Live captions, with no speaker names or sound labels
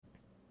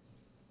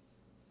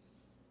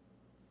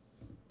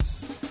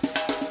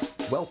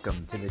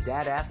Welcome to the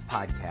Dadass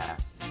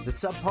podcast, the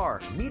subpar,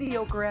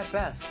 mediocre at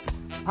best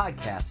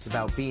podcast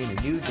about being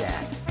a new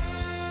dad.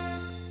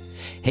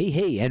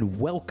 Hey, and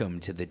welcome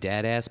to the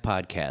Dadass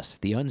podcast,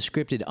 the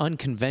unscripted,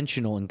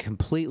 unconventional, and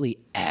completely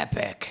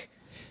epic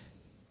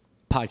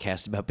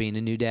podcast about being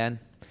a new dad.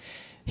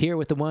 Here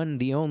with the one,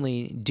 the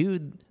only,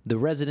 Dude, the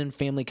resident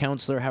family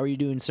counselor. How are you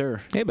doing,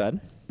 sir? Hey,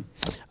 bud.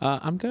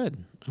 I'm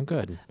good.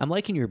 I'm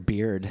liking your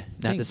beard.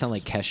 Not Thanks. to sound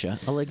like Kesha.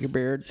 I like your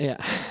beard. Yeah.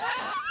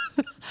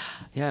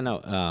 Yeah,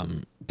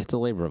 no, it's a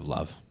labor of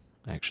love,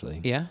 actually.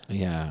 Yeah?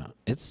 Yeah.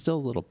 It's still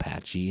a little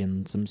patchy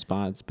in some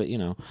spots, but,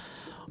 I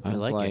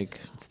was like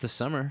it. It's the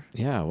summer.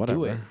 Yeah, whatever.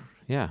 Do it.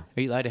 Yeah.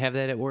 Are you allowed to have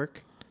that at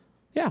work?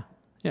 Yeah.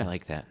 I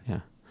like that.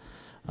 Yeah.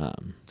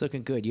 It's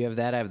looking good. You have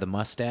that. I have the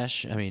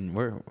mustache. I mean,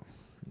 we're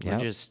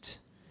Yep. just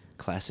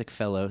classic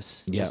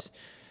fellows, Yep. just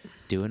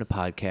doing a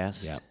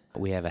podcast. Yep.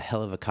 We have a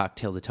hell of a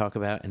cocktail to talk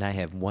about, and I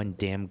have one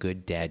damn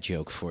good dad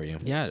joke for you.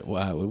 Yeah.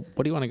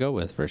 What do you want to go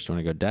with first? Do you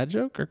want to go dad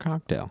joke or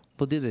cocktail?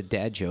 We'll do the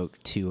dad joke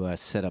to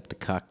set up the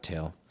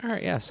cocktail. All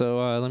right. Yeah.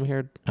 So let me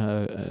hear.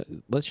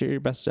 Let's hear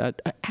your best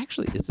dad.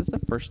 Actually, is this the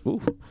first?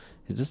 Ooh,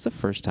 is this the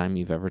first time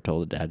you've ever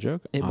told a dad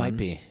joke? It might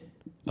be.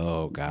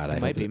 Oh God,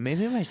 It might be.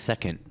 Maybe my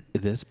second.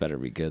 This better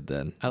be good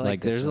then. I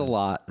like this there's one. a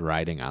lot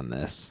riding on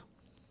this.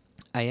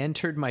 I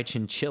entered my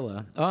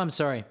chinchilla. Oh, I'm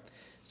sorry.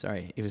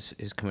 Sorry, it was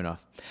coming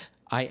off.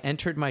 I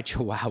entered my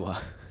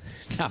chihuahua,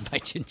 not my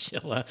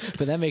chinchilla,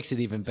 but that makes it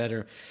even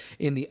better.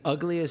 In the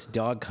ugliest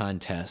dog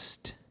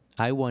contest,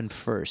 I won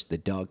first. The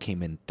dog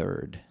came in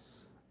third.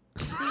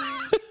 Do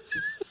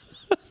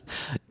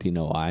you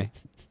know why?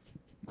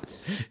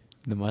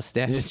 The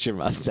mustache. It's your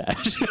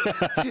mustache.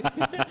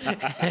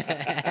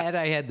 Had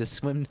I had the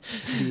swim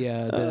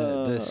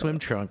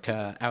trunk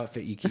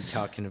outfit you keep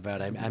talking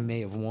about, I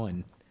may have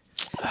won.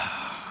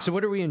 So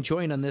what are we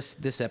enjoying on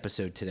this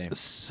episode today?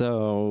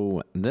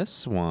 So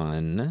this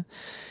one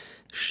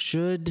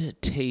should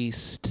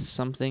taste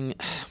something.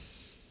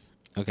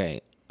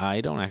 Okay, I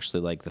don't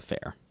actually like the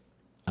fair,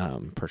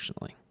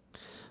 personally.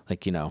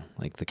 Like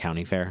the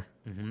county fair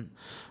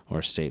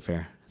or state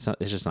fair.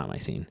 It's just not my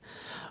scene.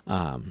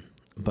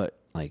 But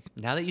like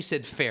Now that you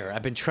said fair,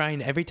 I've been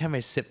trying every time I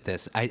sip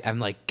this. I'm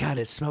like, God,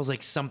 it smells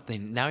like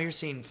something. Now you're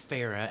saying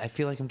fair. I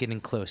feel like I'm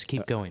getting close.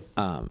 Keep going.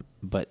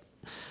 but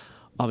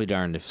I'll be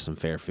darned if some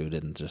fair food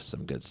isn't just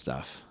some good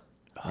stuff,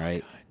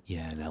 right? God.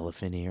 Yeah, an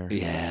elephant ear.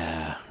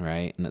 Yeah,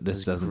 right. No,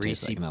 this doesn't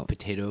taste Greasy like an elephant.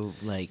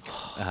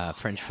 potato,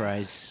 French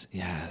fries.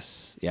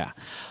 Yes, yeah.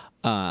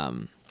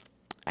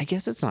 I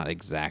guess it's not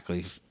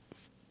exactly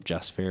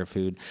just fair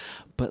food,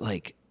 but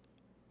like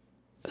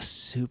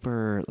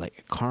super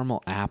like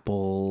caramel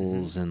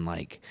apples and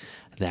like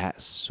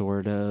that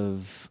sort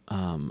of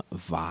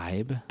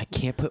vibe. I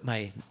can't put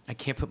my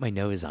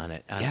nose on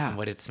it. On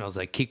what it smells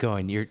like. Keep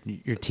going. You're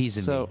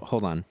teasing me. So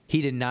hold on.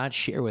 He did not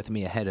share with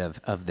me ahead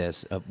of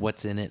this of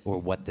what's in it or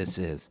what this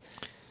is.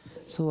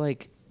 So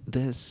like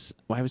this,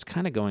 I was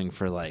kind of going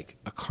for like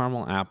a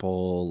caramel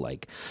apple,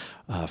 like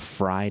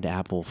fried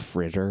apple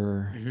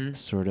fritter,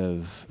 sort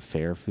of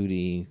fair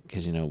foody,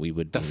 because we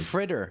would The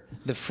fritter.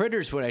 The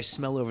fritter's what I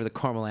smell over the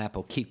caramel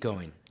apple. Keep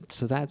going.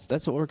 So that's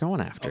what we're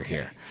going after Okay.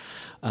 here.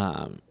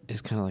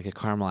 It's kind of like a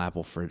caramel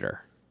apple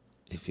fritter,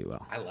 if you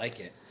will. I like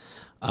it.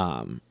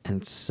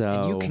 And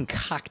so And you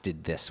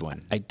concocted this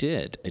one. I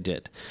did.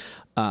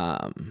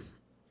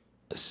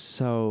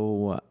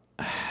 So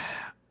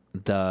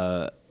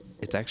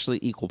it's actually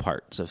equal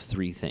parts of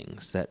three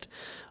things that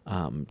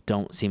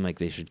don't seem like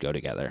they should go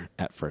together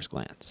at first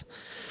glance.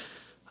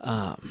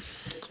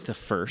 The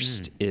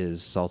first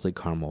is salted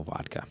caramel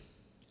vodka.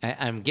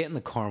 I'm getting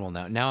the caramel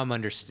now. Now I'm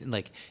understanding.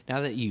 Like now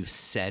that you've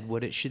said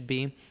what it should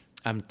be,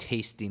 I'm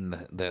tasting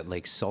the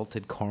like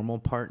salted caramel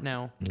part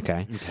now.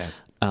 Okay. Okay.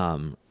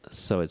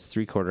 So it's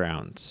 3/4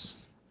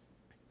 ounce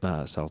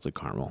salted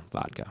caramel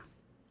vodka.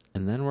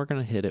 And then we're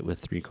going to hit it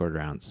with 3/4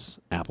 ounce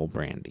apple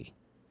brandy.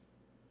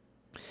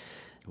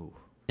 Ooh.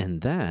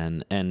 And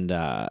then,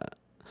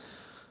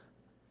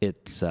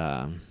 it's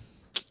the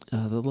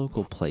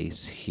local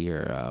place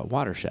here,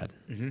 Watershed.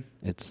 Mm-hmm.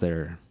 It's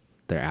their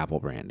apple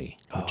brandy,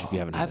 which if you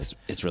haven't had,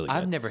 it's really good.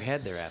 I've never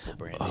had their apple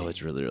brandy. Oh,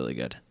 it's really, really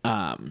good.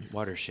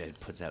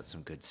 Watershed puts out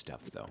some good stuff,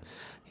 though.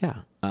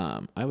 Yeah.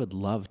 I would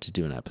love to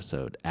do an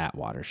episode at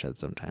Watershed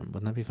sometime.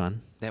 Wouldn't that be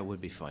fun? That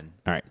would be fun.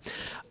 All right.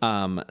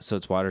 So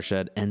it's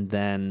Watershed. And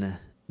then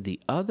the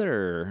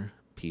other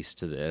piece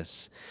to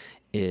this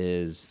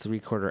is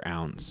 3/4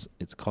 ounce.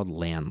 It's called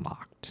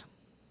Landlocked.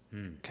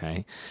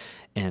 Okay.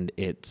 And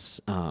it's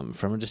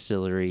from a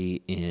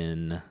distillery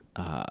in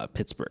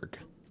Pittsburgh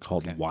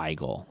called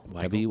Weigel.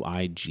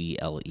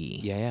 Wigle.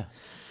 Yeah.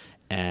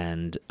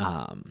 And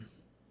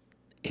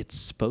it's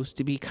supposed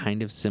to be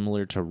kind of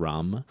similar to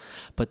rum,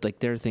 but like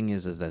their thing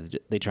is that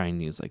they try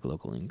and use like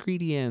local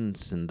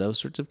ingredients and those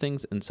sorts of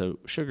things. And so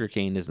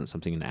sugarcane isn't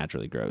something that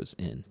naturally grows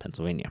in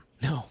Pennsylvania.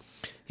 No.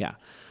 Yeah.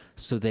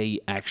 So they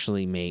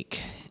actually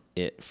make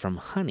it from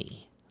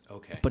honey.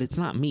 Okay. But it's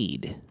not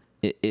mead.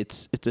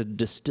 It's a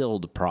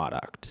distilled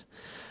product.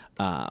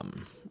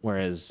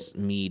 Whereas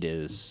mead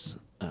is,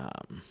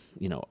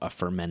 a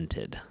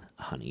fermented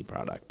honey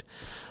product.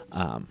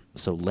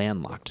 So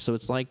landlocked. So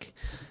it's like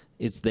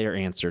it's their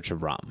answer to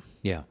rum.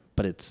 Yeah.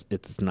 But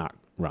it's not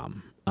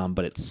rum.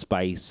 But it's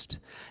spiced,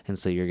 and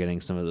so you're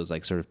getting some of those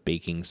like sort of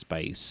baking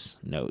spice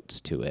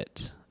notes to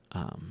it.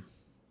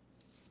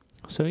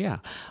 So yeah,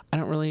 I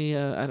don't really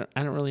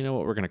know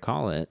what we're gonna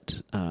call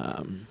it.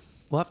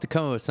 We'll have to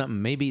come up with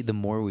something. Maybe the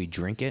more we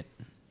drink it,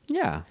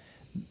 Yeah,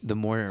 the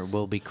more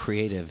we'll be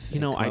creative. you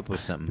know, and come I up with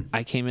something.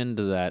 I came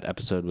into that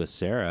episode with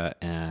Sarah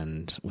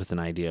and with an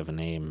idea of a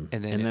name,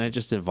 And and then it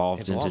just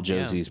evolved into yeah.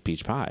 Josie's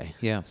Peach Pie.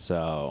 Yeah.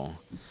 So,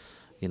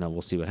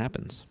 we'll see what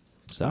happens.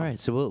 So All right,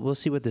 so we'll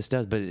see what this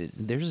does, but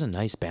there's a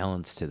nice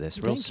balance to this,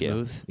 real Thank you.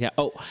 smooth. Yeah.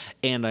 Oh,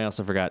 and I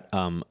also forgot.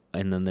 And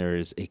then there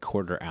is a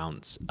 1/4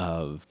 ounce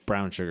of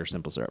brown sugar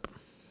simple syrup.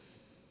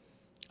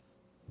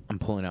 I'm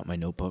pulling out my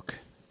notebook,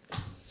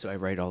 so I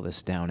write all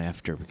this down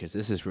after because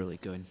this is really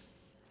good.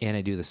 And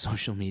I do the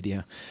social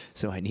media,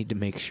 so I need to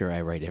make sure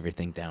I write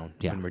everything down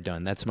when we're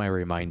done. That's my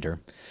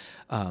reminder.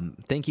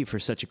 Thank you for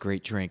such a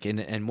great drink.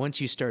 And once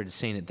you started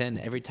saying it, then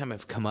every time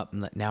I've come up,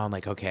 now I'm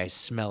like, okay, I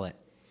smell it.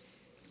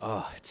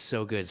 Oh, it's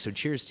so good. So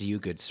cheers to you,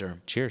 good sir.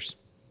 Cheers.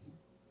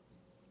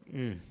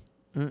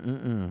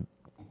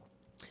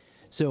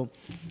 So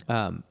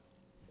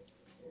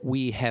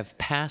we have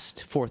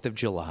passed 4th of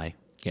July,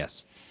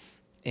 Yes.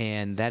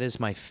 and that is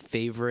my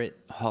favorite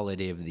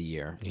holiday of the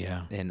year.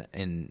 Yeah.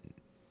 And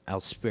I'll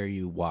spare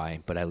you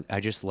why, but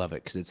I just love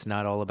it because it's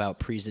not all about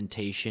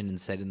presentation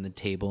and setting the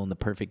table and the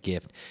perfect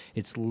gift.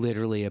 It's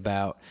literally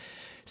about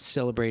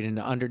celebrating an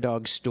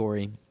underdog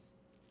story,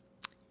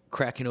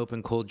 cracking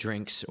open cold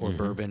drinks or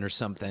bourbon or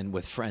something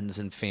with friends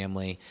and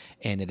family,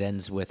 and it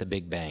ends with a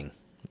big bang,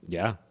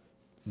 Yeah.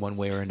 one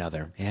way or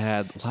another.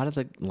 Yeah. A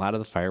lot of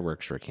the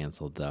fireworks were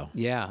canceled though.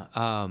 Yeah,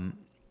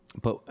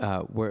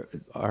 but where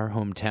our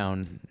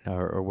hometown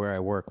or where I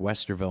work,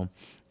 Westerville,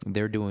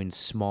 they're doing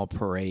small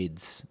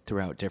parades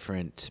throughout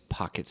different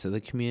pockets of the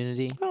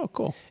community, Oh,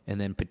 cool.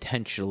 and then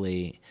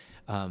potentially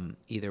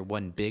either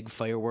one big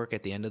firework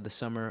at the end of the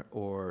summer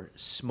or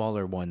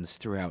smaller ones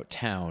throughout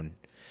town,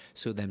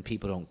 so then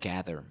people don't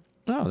gather.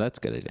 Oh, that's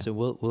a good idea. So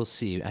we'll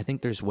see. I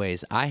think there's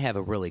ways. I have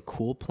a really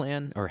cool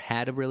plan, or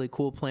had a really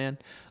cool plan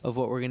of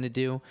what we're gonna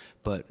do,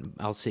 but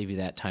I'll save you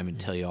that time and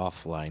tell you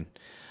offline.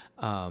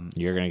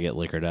 You're gonna get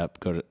liquored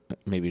up. Go to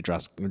maybe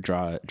drive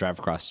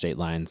across state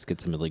lines, get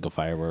some illegal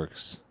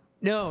fireworks.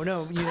 No,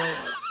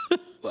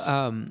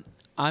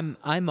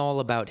 I'm all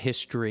about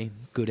history,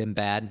 good and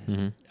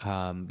bad,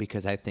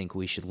 because I think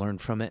we should learn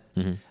from it.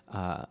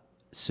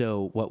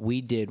 So what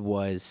we did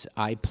was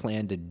I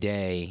planned a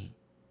day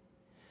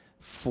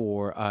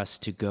for us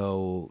to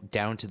go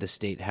down to the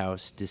State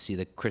House to see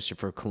the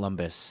Christopher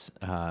Columbus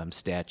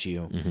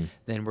statue.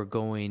 Then we're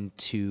going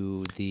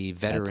to the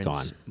Veterans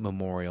gone.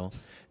 Memorial.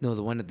 No,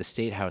 the one at the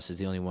State House is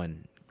the only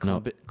one.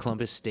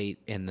 Columbus State,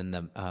 and then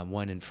the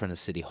one in front of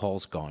City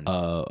Hall's gone.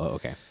 Oh,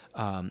 okay.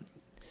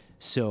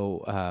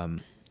 So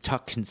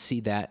Tuck can see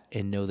that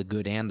and know the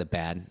good and the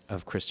bad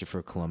of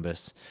Christopher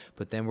Columbus.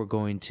 But then we're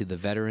going to the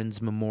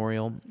Veterans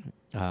Memorial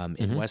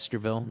in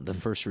Westerville, the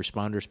First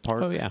Responders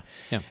Park. Oh, yeah.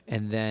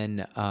 And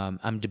then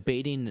I'm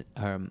debating,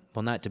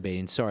 not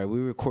debating, sorry, we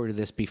recorded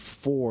this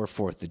before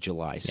 4th of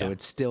July, so Yeah.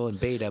 it's still in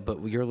beta,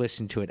 but you're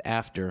listening to it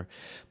after.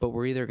 But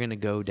we're either going to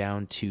go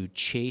down to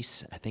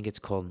Chase, I think it's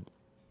called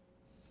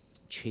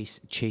Chase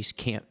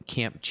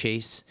Camp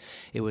Chase.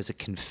 It was a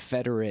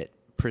Confederate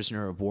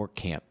prisoner of war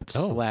camp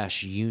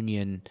 /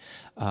 Union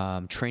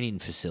training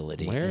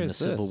facility Where in is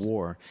the Civil this?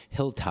 War.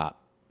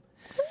 Hilltop.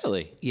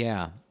 Really?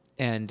 Yeah.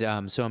 And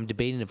so I'm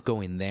debating of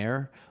going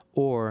there,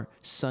 or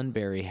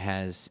Sunbury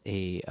has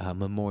a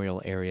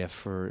memorial area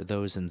for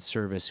those in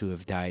service who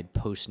have died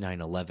post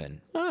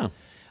 9/11. Oh,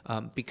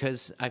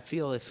 Because I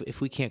feel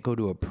if we can't go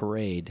to a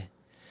parade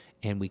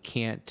and we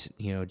can't,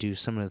 do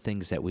some of the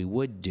things that we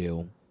would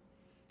do,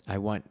 I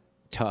want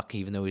Tuck,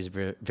 even though he's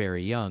very,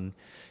 very young,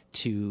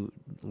 to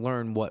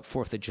learn what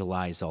 4th of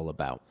July is all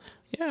about.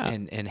 Yeah.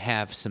 And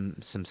have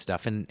some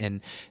stuff.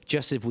 And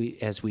just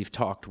as we've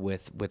talked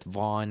with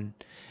Vaughn,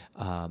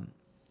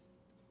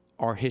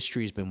 our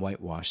history has been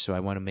whitewashed. So I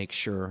want to make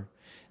sure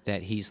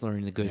that he's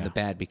learning the good and the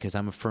bad, because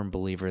I'm a firm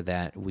believer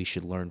that we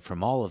should learn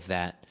from all of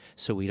that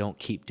so we don't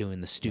keep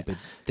doing the stupid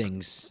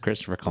things.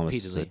 Christopher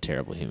Columbus is a repeatedly.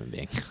 terrible human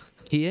being.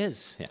 He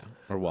is. Yeah,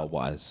 or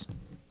was.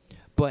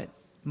 But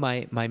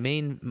my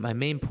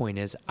main point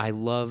is I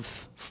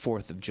love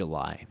 4th of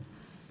July,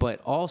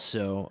 but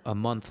also a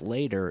month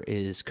later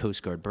is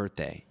Coast Guard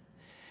birthday,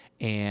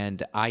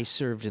 and I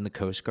served in the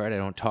Coast Guard. I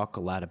don't talk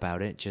a lot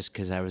about it just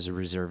because I was a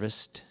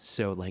reservist,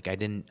 so like I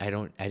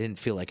didn't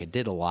feel like I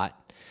did a lot.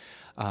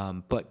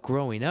 But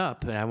growing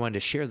up, and I wanted to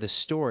share this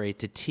story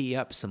to tee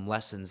up some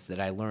lessons that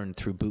I learned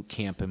through boot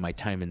camp and my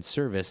time in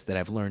service that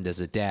I've learned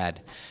as a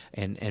dad,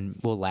 and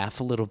we'll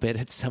laugh a little bit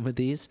at some of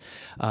these.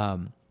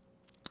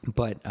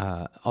 But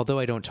although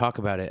I don't talk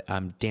about it,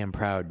 I'm damn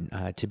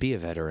proud to be a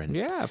veteran.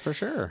 Yeah, for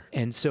sure.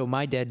 And so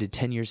my dad did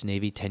 10 years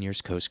Navy, 10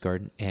 years Coast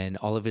Guard, and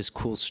all of his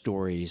cool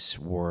stories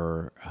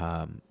were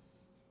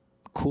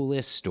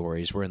coolest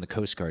stories were in the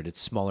Coast Guard. It's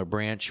smaller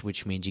branch,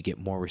 which means you get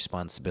more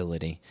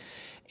responsibility.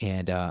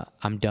 And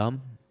I'm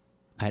dumb.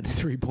 I had a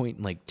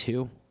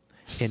 3.2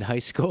 in high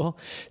school,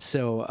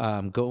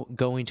 so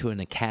going to an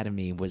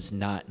academy was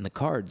not in the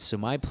cards. So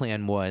my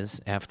plan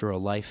was, after a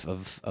life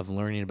of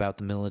learning about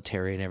the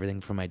military and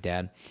everything from my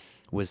dad,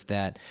 was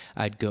that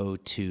I'd go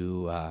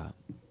to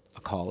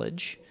a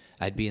college,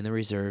 I'd be in the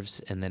reserves,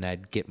 and then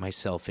I'd get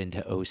myself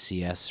into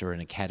OCS or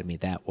an academy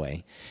that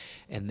way.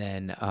 And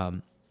then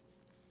I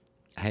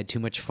had too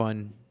much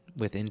fun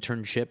with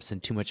internships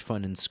and too much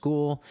fun in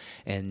school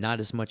and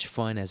not as much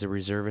fun as a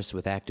reservist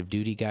with active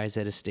duty guys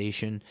at a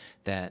station,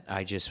 that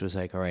I just was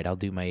like, all right, I'll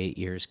do my 8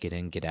 years, get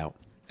in, get out,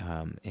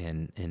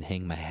 and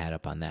hang my hat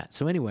up on that.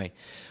 So anyway,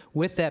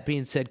 with that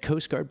being said,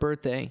 Coast Guard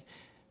birthday,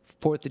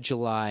 4th of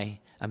July,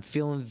 I'm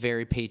feeling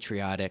very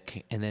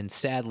patriotic. And then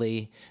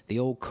sadly, the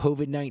old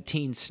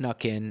COVID-19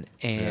 snuck in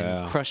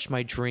and crushed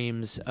my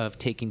dreams of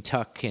taking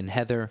Tuck and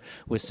Heather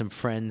with some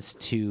friends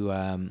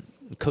to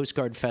Coast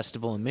Guard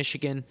Festival in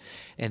Michigan.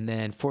 And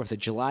then 4th of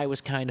July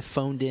was kind of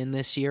phoned in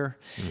this year.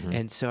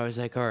 And so I was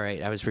like, all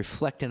right, I was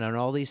reflecting on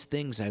all these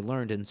things I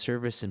learned in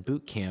service and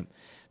boot camp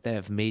that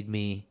have made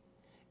me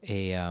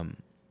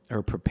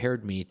or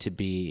prepared me to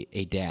be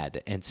a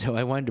dad. And so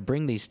I wanted to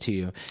bring these to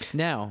you.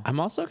 Now, I'm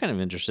also kind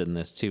of interested in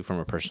this too from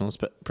a personal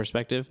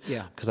perspective.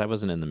 Yeah. Because I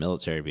wasn't in the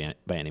military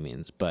by any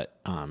means, but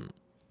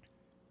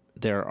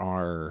there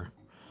are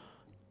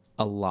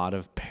a lot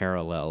of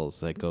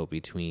parallels that go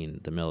between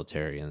the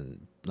military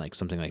and like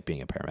something like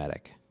being a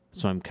paramedic.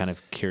 So I'm kind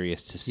of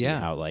curious to see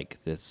how like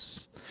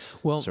this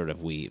sort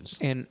of weaves.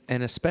 And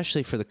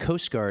especially for the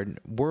Coast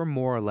Guard, we're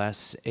more or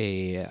less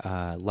a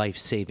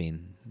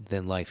life-saving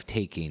than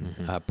life-taking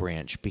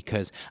branch,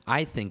 because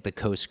I think the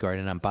Coast Guard,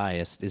 and I'm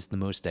biased, is the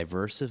most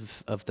diverse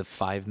of the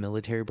 5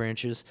 military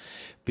branches.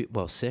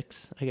 Well,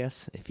 6, I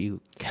guess, if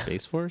you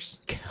Space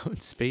Force?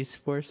 count Space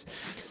Force,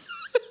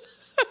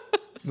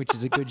 which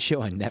is a good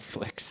show on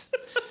Netflix.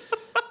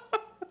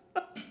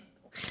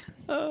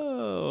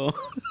 Oh.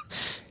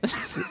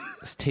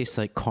 This tastes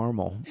like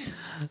caramel.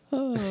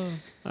 Oh.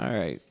 All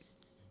right.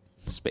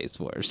 Space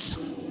Force.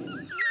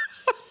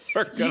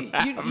 We're going to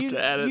have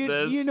to edit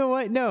this. You know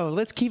what? No,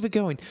 let's keep it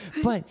going.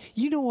 But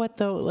you know what,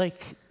 though?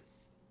 Like,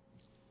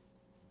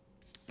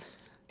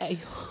 I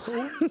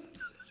hope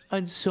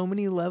on so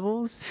many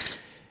levels,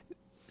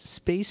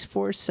 Space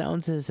Force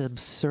sounds as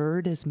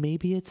absurd as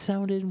maybe it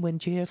sounded when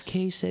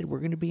JFK said we're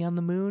going to be on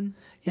the moon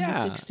in the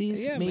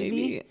 60s. Yeah,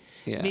 maybe.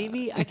 Yeah.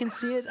 Maybe I can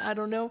see it. I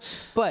don't know.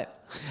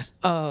 But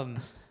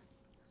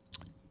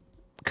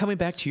coming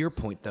back to your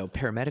point, though,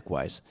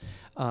 paramedic-wise,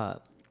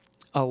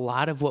 a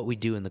lot of what we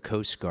do in the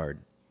Coast Guard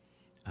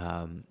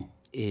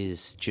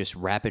is just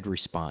rapid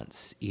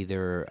response,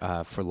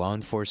 either for law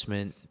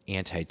enforcement,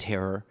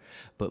 anti-terror,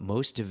 but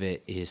most of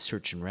it is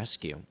search and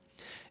rescue.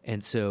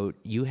 And so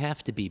you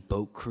have to be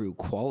boat crew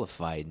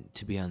qualified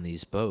to be on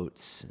these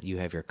boats. You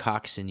have your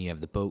coxswain, you have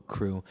the boat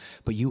crew,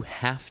 but you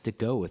have to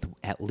go with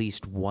at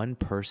least one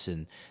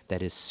person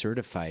that is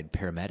certified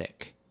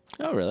paramedic.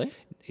 Oh, really?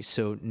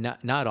 So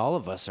not all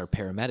of us are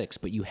paramedics,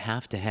 but you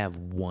have to have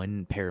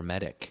one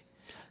paramedic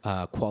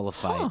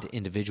qualified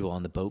individual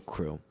on the boat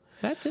crew.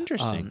 That's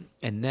interesting.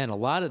 And then a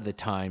lot of the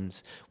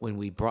times when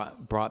we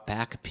brought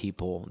back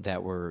people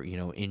that were,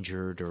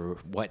 injured or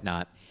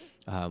whatnot,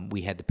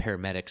 we had the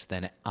paramedics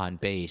then on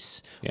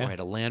base or at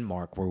a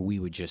landmark where we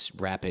would just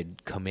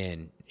rapid come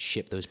in,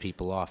 ship those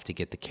people off to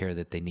get the care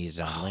that they needed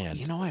on land.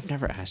 You know, I've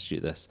never asked you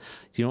this.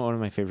 Do you know what one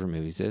of my favorite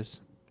movies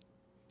is?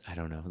 I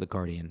don't know. The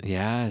Guardian.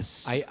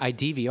 Yes. I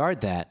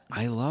DVR'd that.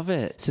 I love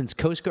it. Since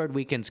Coast Guard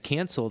weekend's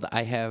canceled,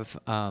 I have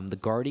The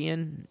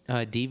Guardian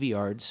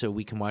DVR'd so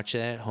we can watch it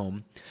at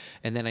home.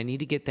 And then I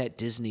need to get that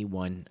Disney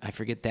one. I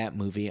forget that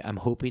movie. I'm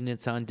hoping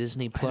it's on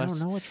Disney Plus. I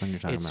don't know which one you're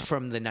talking about. It's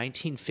from the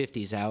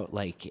 1950s out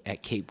like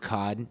at Cape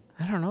Cod.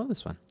 I don't know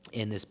this one.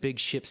 And this big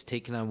ship's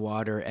taking on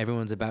water.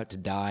 Everyone's about to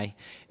die.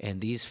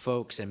 And these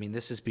folks,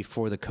 this is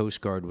before the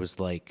Coast Guard was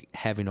like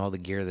having all the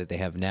gear that they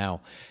have now.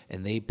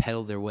 And they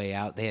pedaled their way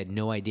out. They had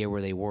no idea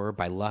where they were.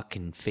 By luck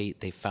and fate,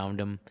 they found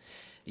them.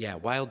 Yeah,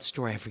 wild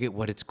story. I forget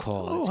what it's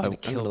called. It's going to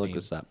kill me. Look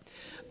this up.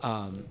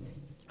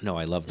 No,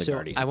 I love The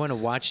Guardian. I want to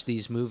watch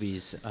these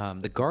movies.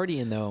 The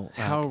Guardian, though.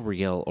 How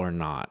real or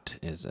not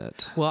is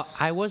it? Well,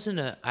 I wasn't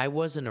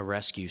a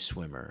rescue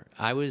swimmer.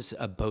 I was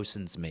a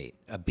bosun's mate,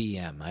 a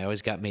BM. I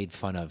always got made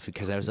fun of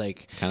because I was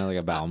like... Kind of like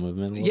a bowel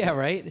movement? Yeah,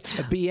 right?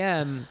 A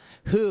BM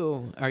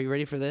who, are you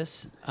ready for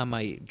this? On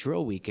my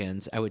drill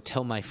weekends, I would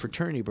tell my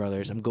fraternity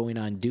brothers I'm going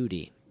on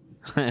duty.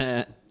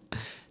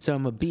 So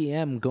I'm a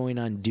BM going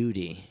on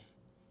duty.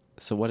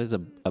 So what is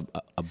a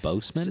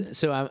boatman?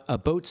 So I'm a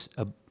boat's...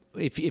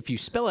 If you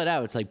spell it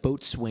out, it's like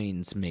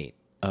boatswain's mate.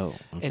 Oh,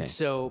 okay. And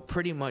so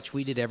pretty much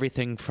we did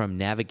everything from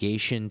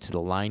navigation to the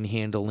line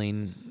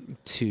handling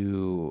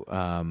to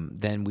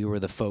then we were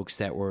the folks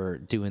that were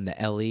doing the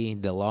LE,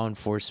 the law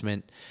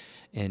enforcement,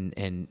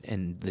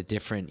 and the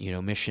different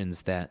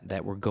missions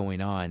that were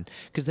going on,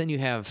 because then you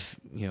have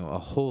a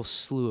whole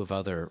slew of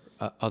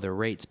other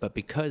rates, but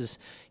because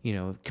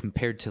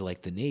compared to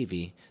like the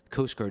Navy, the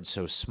Coast Guard's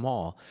so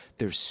small,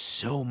 there's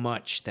so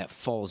much that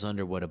falls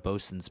under what a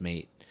bosun's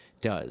mate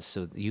does.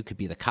 So you could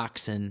be the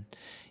coxswain.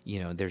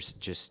 There's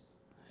just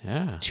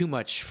too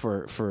much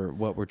for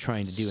what we're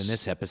trying to do in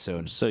this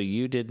episode. So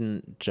you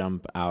didn't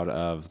jump out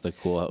of the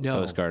cool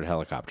Coast Guard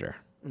helicopter?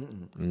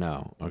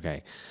 No.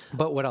 Okay.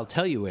 But what I'll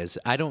tell you is,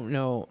 I don't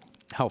know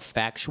how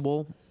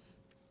factual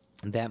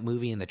that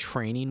movie and the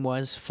training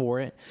was for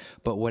it,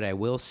 but what I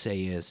will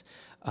say is,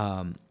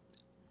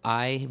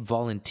 I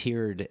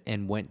volunteered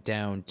and went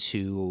down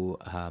to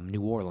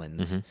New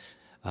Orleans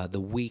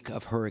the week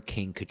of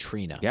Hurricane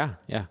Katrina.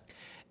 Yeah.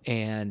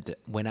 And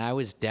when I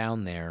was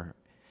down there,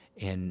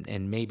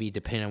 and maybe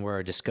depending on where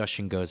our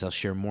discussion goes, I'll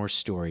share more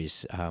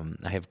stories.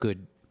 I have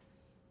good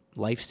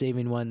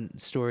life-saving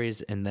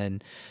stories, and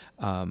then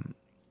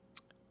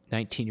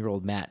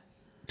 19-year-old Matt,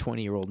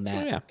 20-year-old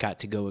Matt got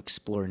to go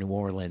explore New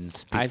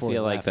Orleans. I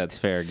feel like that's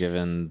fair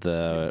given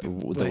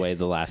the way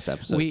the last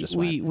episode just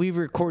went. We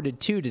recorded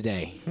 2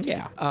 today.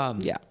 Yeah.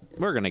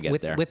 We're going to get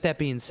there. With that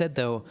being said,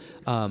 though,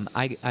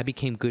 I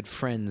became good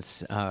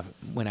friends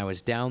when I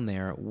was down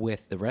there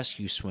with the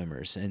rescue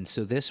swimmers. And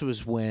so this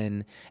was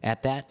when,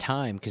 at that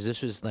time, because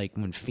this was like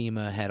when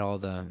FEMA had all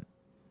the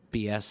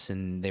BS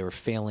and they were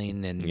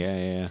failing. And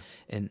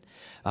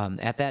And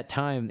at that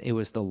time, it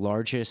was the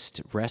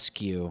largest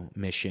rescue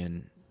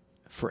mission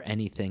for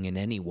anything and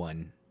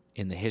anyone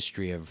in the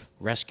history of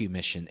rescue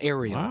mission,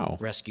 aerial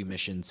rescue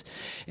missions.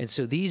 And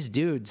so these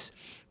dudes,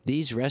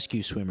 these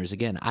rescue swimmers,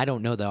 again, I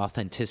don't know the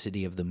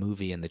authenticity of the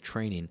movie and the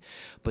training,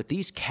 but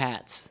these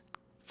cats,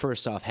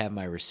 first off, have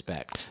my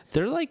respect.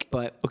 They're like,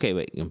 okay,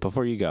 wait,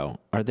 before you go,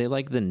 are they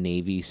like the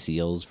Navy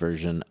SEALs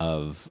version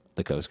of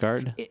the Coast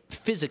Guard?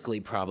 Physically,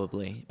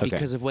 probably,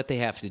 because of what they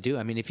have to do.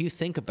 I mean, if you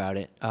think about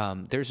it,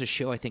 there's a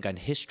show, I think, on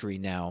History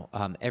now,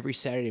 every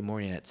Saturday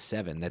morning at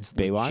 7. That's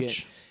Baywatch?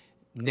 Legit.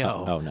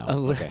 No. Oh,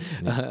 no. Okay.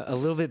 A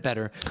little bit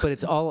better, but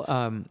it's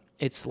all,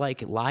 it's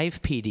like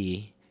Live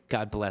PD.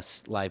 God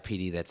bless Live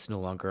PD, that's no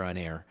longer on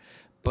air.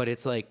 But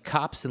it's like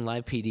Cops and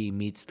Live PD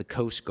meets the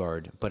Coast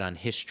Guard, but on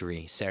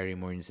History, Saturday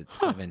mornings at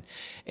 7.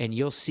 And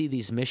you'll see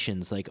these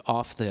missions like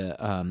off the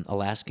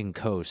Alaskan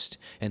coast,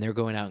 and they're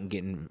going out and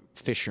getting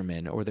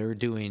fishermen, or they're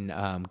doing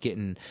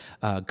getting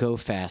go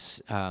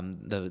fast,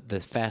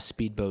 the fast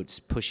speedboats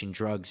pushing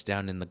drugs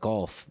down in the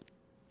Gulf.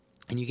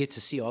 And you get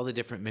to see all the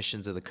different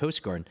missions of the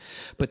Coast Guard.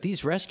 But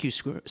these rescue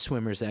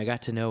swimmers that I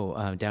got to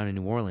know down in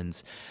New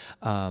Orleans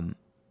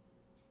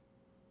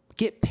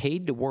get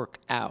paid to work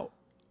out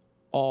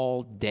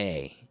all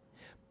day.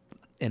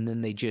 And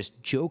then they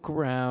just joke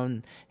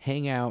around,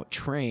 hang out,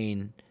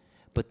 train.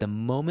 But the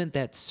moment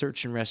that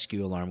search and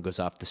rescue alarm goes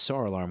off, the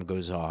SAR alarm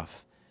goes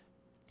off,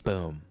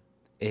 boom.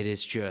 It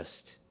is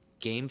just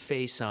game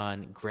face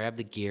on, grab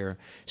the gear,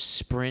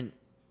 sprint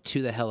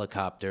to the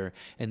helicopter,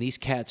 and these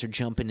cats are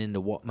jumping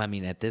into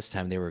at this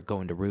time they were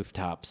going to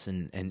rooftops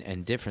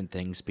and different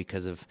things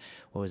because of,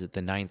 what was it,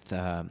 the ninth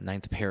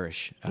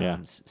parish,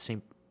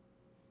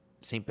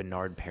 St.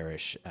 Bernard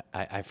Parish.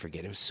 I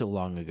forget. It was so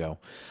long ago.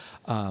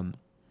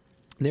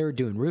 They were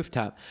doing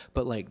rooftop,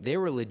 but like they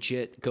were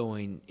legit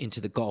going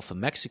into the Gulf of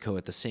Mexico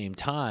at the same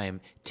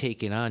time,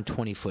 taking on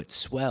 20-foot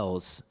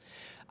swells.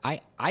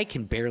 I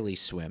can barely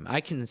swim. I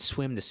can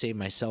swim to save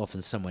myself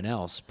and someone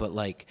else, but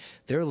like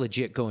they're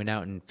legit going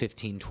out in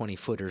 15, 20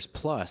 footers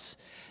plus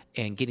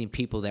and getting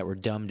people that were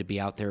dumb to be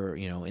out there,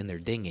 in their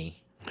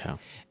dinghy. Yeah.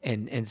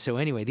 And so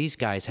anyway, these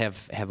guys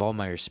have all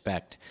my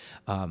respect.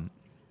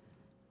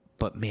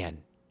 But man,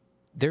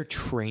 their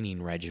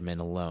training regimen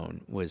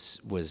alone was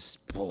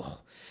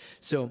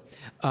so.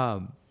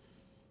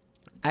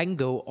 I can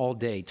go all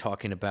day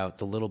talking about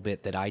the little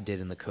bit that I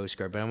did in the Coast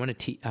Guard, but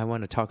I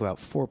want to talk about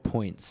 4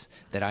 points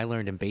that I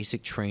learned in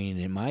basic training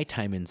in my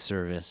time in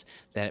service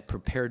that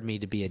prepared me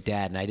to be a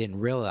dad, and I didn't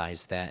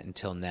realize that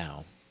until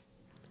now.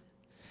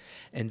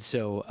 And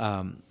so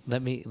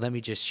let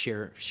me just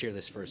share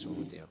this first one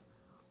with you.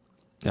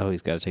 Oh,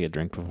 he's got to take a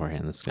drink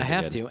beforehand. This is I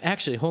have to.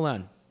 Actually, hold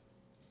on.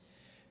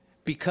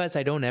 Because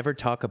I don't ever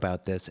talk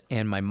about this,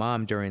 and my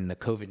mom during the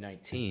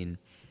COVID-19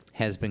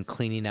 has been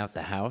cleaning out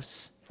the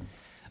house.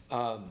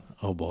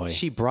 Oh boy.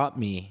 She brought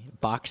me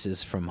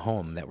boxes from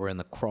home that were in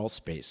the crawl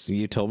space.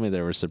 You told me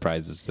there were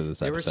surprises to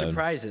this episode. There were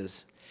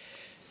surprises.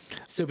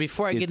 So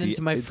before I get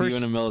into my it's first,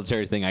 even a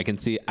military thing. I can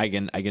see. I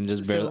can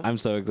just barely. I'm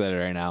so excited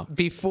right now.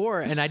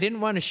 And I didn't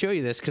want to show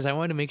you this because I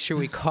wanted to make sure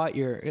we caught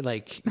your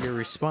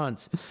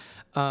response.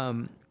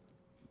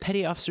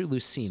 Petty Officer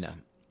Lucina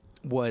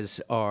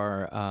was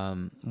our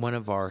one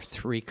of our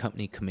 3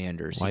 company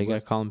commanders. Why you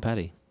gotta call him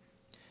Petty?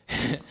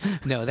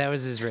 No, that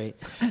was his rate.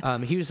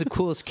 He was the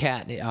coolest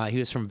cat. He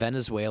was from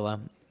Venezuela.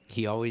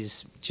 He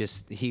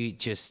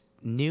just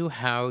knew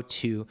how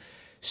to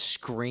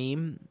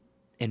scream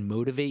and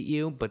motivate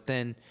you. But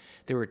then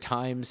there were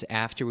times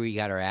after we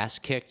got our ass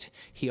kicked,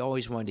 he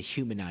always wanted to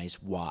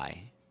humanize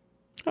why.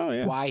 Oh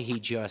yeah. Why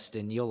he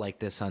and you'll like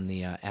this on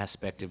the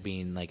aspect of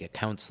being like a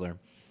counselor.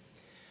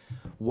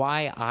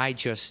 why I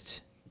just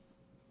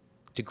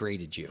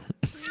degraded you.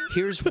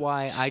 Here's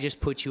why I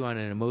just put you on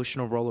an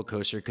emotional roller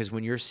coaster, because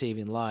when you're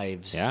saving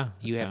lives,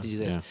 you have to do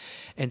this. Yeah.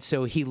 And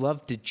so he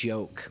loved to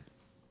joke.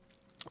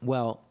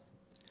 Well,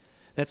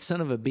 that son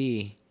of a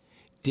bee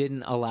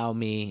didn't allow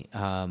me,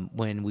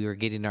 when we were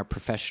getting our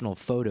professional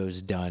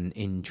photos done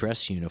in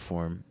dress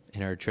uniform,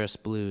 in our dress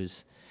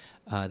blues,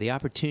 the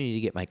opportunity to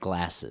get my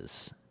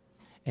glasses.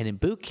 And in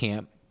boot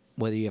camp,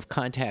 whether you have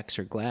contacts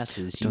or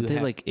glasses, don't they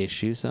like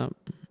issue some?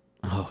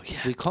 Oh, yeah.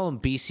 We call them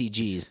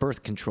BCGs,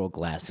 birth control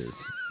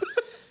glasses.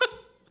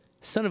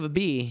 Son of a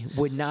bee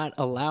would not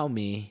allow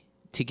me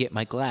to get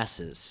my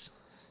glasses.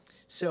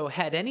 So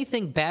had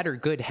anything bad or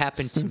good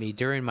happened to me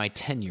during my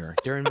tenure,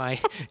 during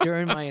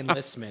my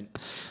enlistment,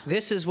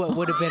 this is what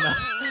would have been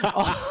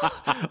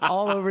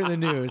all over the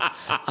news.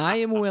 I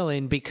am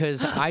willing,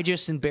 because I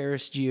just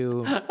embarrassed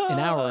you an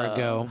hour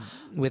ago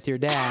with your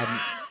dad.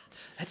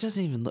 That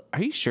doesn't even look...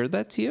 Are you sure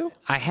that's you?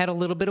 I had a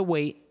little bit of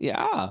weight.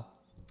 Yeah.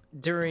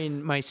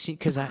 During my...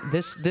 Because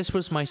this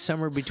was my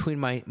summer between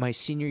my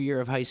senior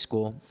year of high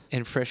school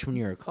and freshman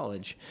year of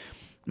college.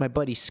 My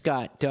buddy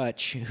Scott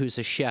Dutch, who's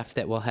a chef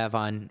that we'll have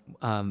on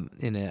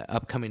in an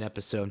upcoming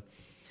episode,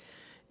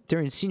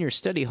 during senior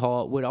study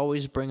hall would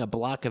always bring a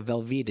block of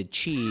Velveeta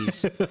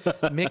cheese,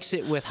 mix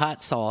it with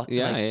hot salt,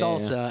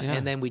 salsa,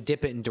 and then we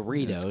dip it in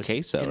Doritos. That's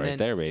queso right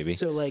there, baby.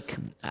 So like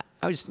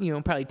I was,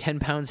 probably 10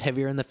 pounds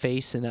heavier in the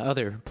face than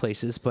other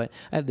places, but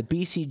I have the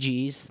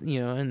BCGs,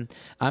 and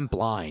I'm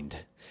blind.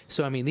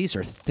 So, I mean, these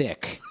are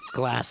thick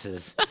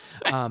glasses,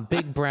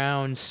 big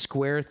brown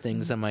square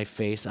things on my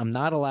face. I'm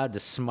not allowed to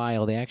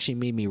smile. They actually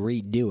made me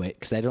redo it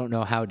because I don't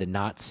know how to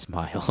not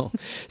smile.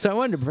 So I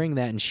wanted to bring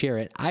that and share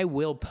it. I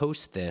will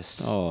post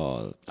this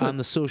on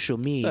the social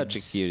media. Such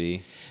a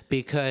cutie.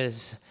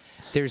 Because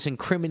there's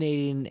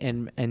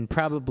incriminating and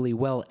probably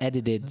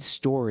well-edited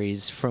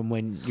stories from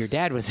when your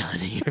dad was on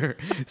here.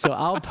 So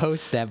I'll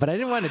post that, but I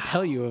didn't want to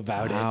tell you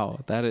about it. Wow,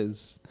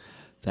 that's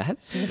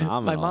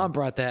phenomenal. My mom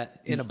brought that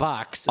in a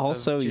box.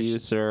 Also, you,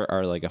 sir,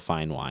 are like a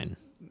fine wine.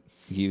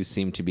 You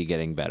seem to be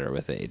getting better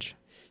with age.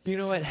 You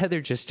know what?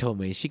 Heather just told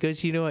me. She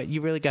goes, you know what?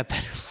 You really got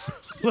better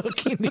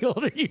looking the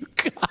older you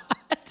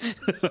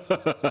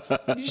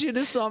got. You should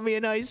have saw me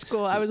in high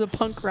school. I was a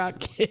punk rock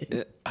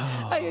kid.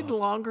 Oh. I had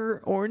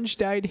longer orange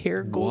dyed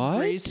hair, gold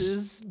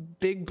braces,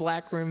 big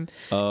black rim.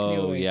 Oh,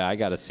 anyway. Yeah. I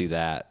got to see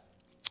that.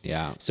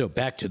 Yeah. So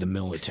back to the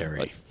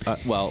military.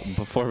 Well,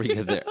 before we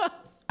get there,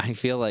 I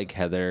feel like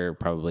Heather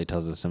probably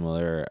tells a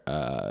similar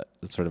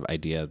sort of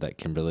idea that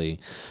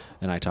Kimberly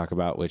and I talk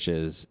about, which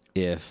is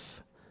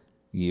if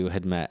you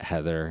had met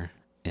Heather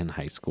in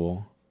high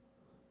school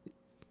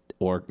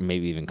or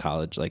maybe even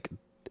college, like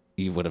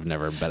you would have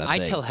never been a thing. I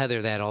tell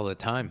Heather that all the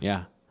time.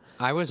 Yeah.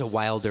 I was a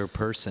wilder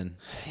person.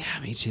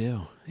 Yeah, me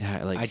too.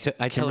 Yeah, like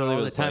I tell her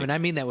all the time, and I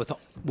mean that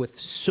with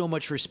so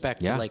much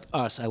respect to like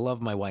us. I love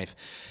my wife.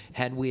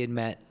 Had we had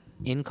met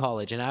in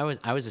college, and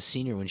I was a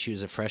senior when she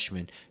was a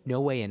freshman,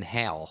 no way in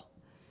hell.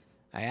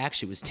 I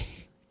actually was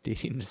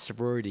dating a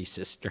sorority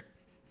sister.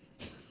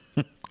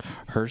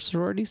 Her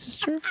sorority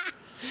sister?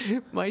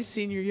 My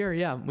senior year,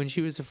 yeah, when she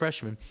was a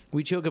freshman.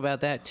 We joke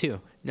about that, too.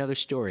 Another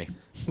story.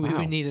 Wow. We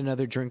would need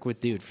another drink with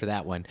dude for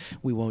that one.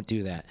 We won't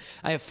do that.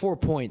 I have 4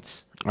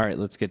 points. All right,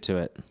 let's get to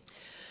it.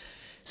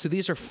 So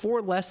these are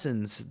 4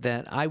 lessons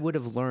that I would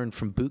have learned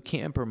from boot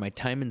camp or my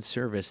time in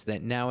service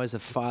that now as a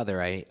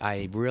father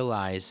I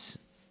realize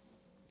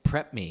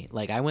prep me.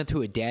 Like I went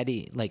through a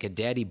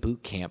daddy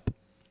boot camp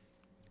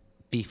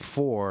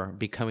before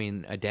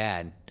becoming a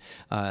dad,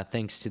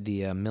 thanks to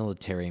the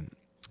military.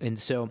 And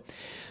so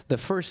the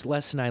first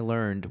lesson I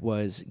learned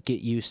was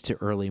get used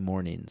to early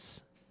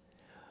mornings.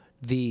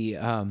 The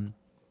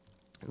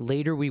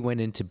later we went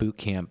into boot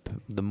camp,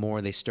 the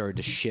more they started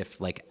to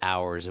shift like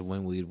hours of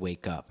when we'd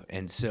wake up.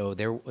 And so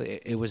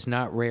it was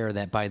not rare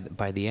that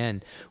by the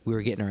end we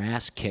were getting our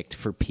ass kicked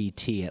for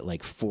PT at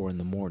like 4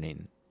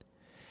 a.m.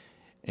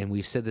 And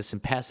we've said this in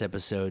past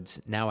episodes.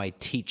 Now I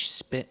teach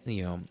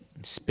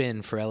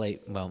spin for LA,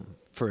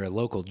 for a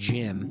local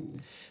gym.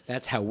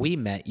 That's how we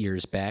met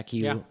years back,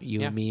 you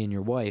and me and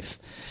your wife.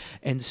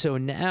 And so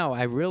now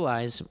I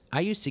realize I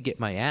used to get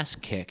my ass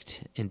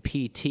kicked in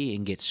PT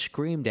and get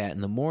screamed at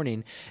in the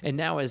morning. And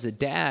now as a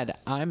dad,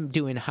 I'm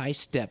doing high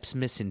steps,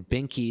 missing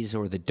Binkies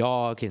or the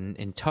dog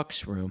in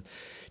Tuck's room,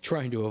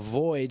 trying to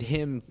avoid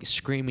him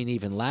screaming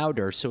even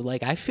louder. So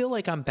like I feel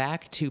like I'm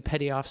back to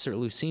Petty Officer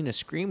Lucina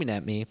screaming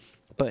at me.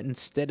 But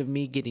instead of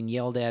me getting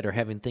yelled at or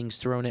having things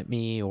thrown at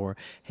me or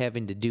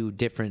having to do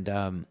different,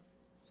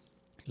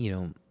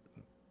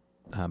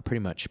 pretty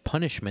much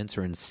punishments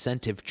or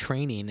incentive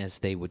training, as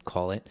they would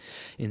call it,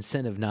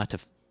 incentive not to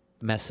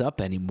mess up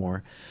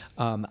anymore,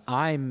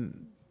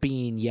 I'm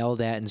being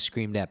yelled at and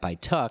screamed at by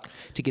Tuck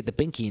to get the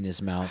binky in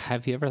his mouth.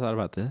 Have you ever thought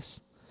about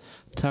this?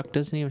 Tuck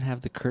doesn't even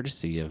have the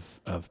courtesy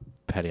of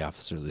Petty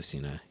Officer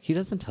Lucina. He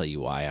doesn't tell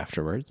you why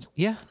afterwards.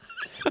 Yeah.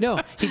 No,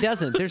 he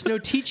doesn't. There's no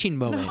teaching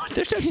moment. No,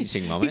 there's no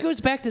teaching moment. He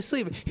goes back to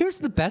sleep. Here's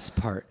the best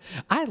part.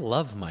 I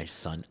love my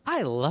son.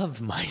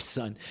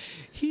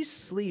 He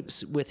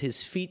sleeps with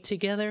his feet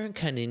together and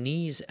kind of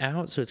knees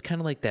out. So it's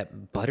kind of like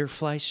that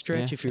butterfly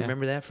stretch, if you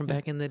remember that from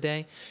back in the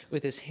day,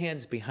 with his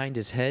hands behind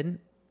his head.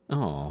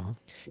 Oh.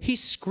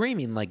 He's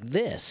screaming like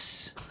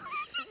this.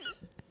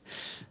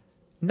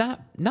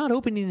 Not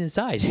opening his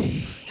eyes.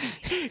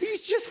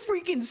 He's just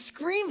freaking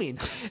screaming.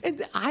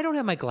 And I don't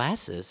have my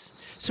glasses.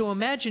 So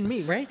imagine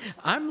me, right?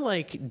 I'm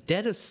like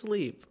dead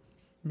asleep.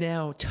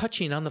 Now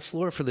touching on the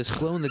floor for this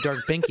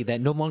glow-in-the-dark binky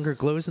that no longer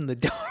glows in the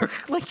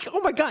dark. Like, oh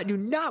my God, do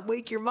not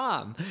wake your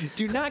mom.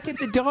 Do not get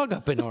the dog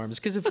up in arms.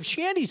 Because if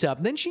Shandy's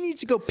up, then she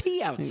needs to go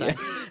pee outside.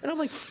 Yeah. And I'm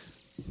like,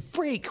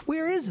 freak,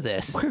 where is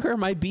this? Where are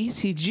my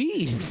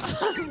BCGs?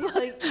 I'm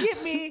like,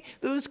 get me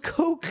those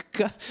Coke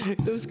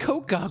Coke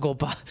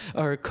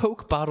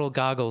bottle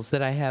goggles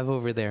that I have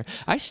over there.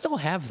 I still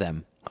have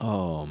them.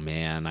 Oh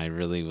man, I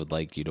really would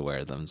like you to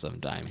wear them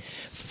sometime.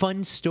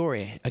 Fun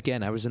story.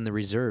 Again, I was in the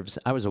reserves.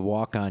 I was a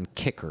walk-on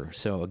kicker.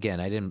 So again,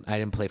 I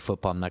didn't play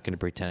football. I'm not going to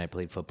pretend I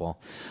played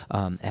football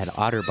at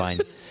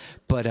Otterbein.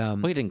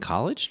 But wait, in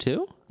college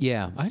too?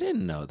 Yeah, I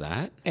didn't know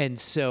that. And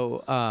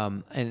so,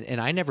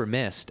 and I never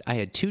missed. I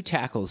had 2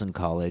 tackles in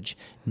college,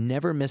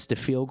 never missed a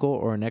field goal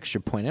or an extra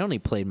point. I only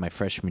played my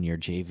freshman year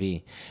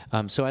JV.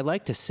 So I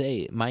like to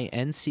say my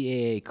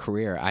NCAA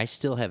career, I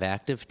still have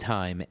active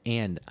time,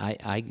 and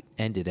I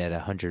ended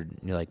at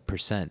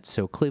 100%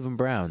 So Cleveland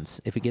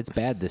Browns, if it gets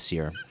bad this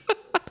year.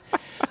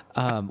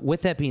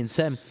 With that being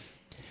said,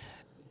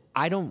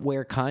 I don't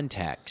wear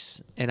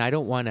contacts, and I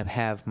don't want to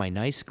have my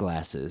nice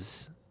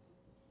glasses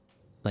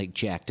like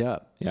jacked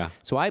up. Yeah.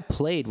 So I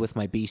played with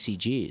my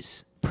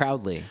BCGs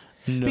proudly.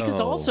 No. Because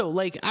also,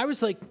 like, I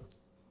was like,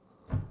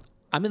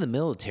 I'm in the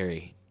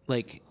military.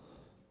 Like,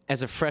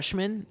 as a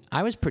freshman,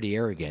 I was pretty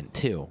arrogant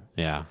too.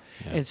 Yeah.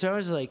 And so I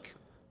was like,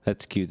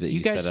 that's cute that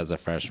you guys, said as a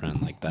freshman.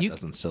 Like, that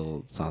doesn't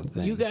still, it's not a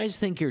thing. You guys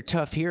think you're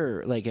tough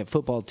here, like at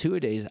football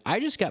 2-a-days.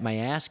 I just got my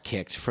ass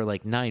kicked for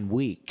like 9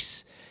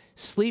 weeks.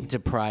 Sleep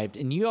deprived,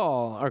 and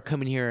y'all are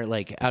coming here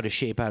like out of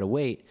shape, out of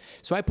weight.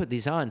 So I put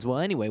these on. Well,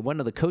 anyway, one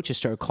of the coaches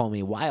started calling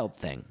me Wild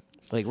Thing,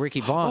 like Ricky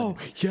Vaughn. Oh,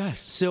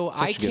 yes. So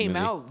I came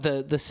out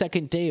the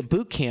second day of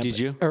boot camp. Did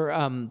you? Or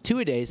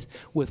 2-a-days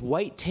with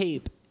white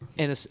tape,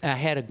 and I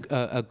had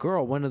a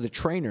girl, one of the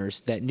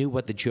trainers that knew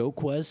what the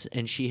joke was,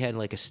 and she had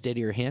like a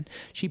steadier hand.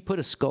 She put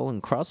a skull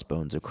and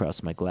crossbones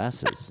across my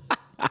glasses.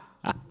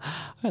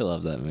 I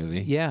love that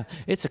movie. Yeah,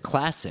 it's a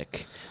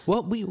classic.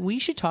 Well, we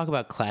should talk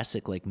about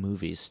classic like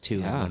movies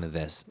too. In one of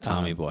this,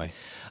 Tommy Boy.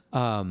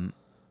 Oh,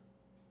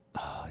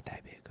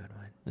 that'd be a good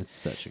one. It's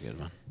such a good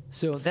one.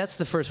 So that's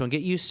the first one.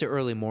 Get used to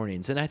early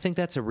mornings, and I think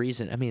that's a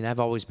reason. I mean,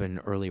 I've always been an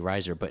early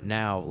riser, but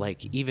now,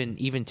 like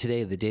even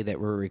today, the day that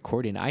we're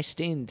recording, I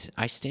stained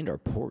our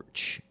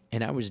porch,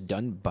 and I was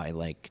done by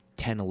like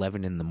 10,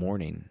 11 in the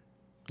morning.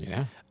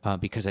 Yeah.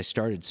 Because I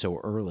started so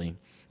early.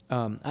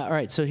 All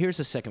right, so here's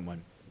the second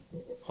one.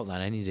 Hold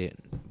on, I need to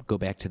go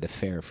back to the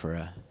fair for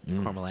a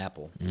caramel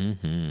apple.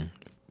 Mm-hmm.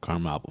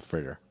 Caramel apple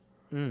fritter.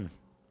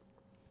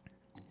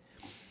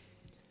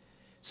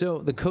 So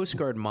the Coast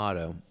Guard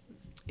motto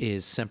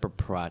is Semper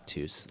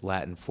Paratus,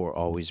 Latin for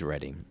always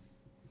ready.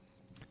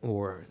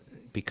 Or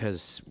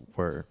because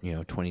we're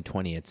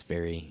 2020, it's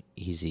very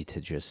easy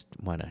to just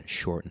want to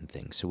shorten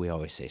things. So we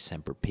always say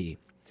Semper P.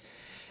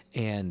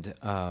 And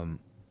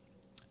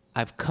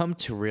I've come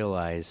to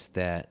realize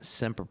that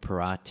Semper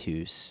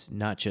Paratus,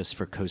 not just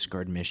for Coast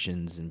Guard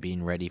missions and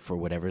being ready for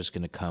whatever's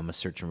going to come, a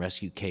search and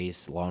rescue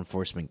case, law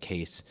enforcement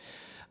case,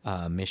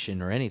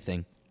 mission, or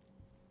anything.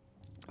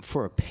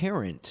 For a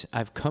parent,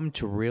 I've come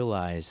to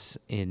realize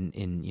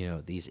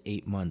in these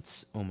 8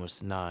 months,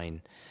 almost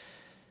 9,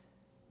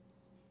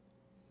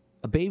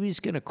 a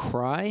baby's going to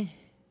cry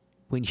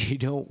when you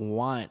don't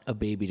want a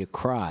baby to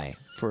cry.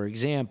 For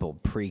example,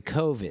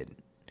 pre-COVID,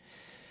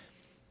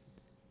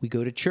 we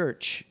go to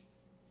church.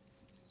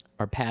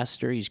 Our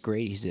pastor, he's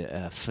great. He's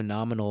a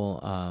phenomenal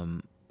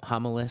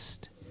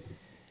homilist.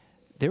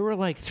 There were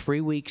like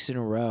 3 weeks in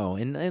a row.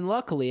 And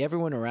luckily,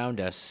 everyone around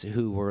us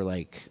who were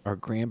like our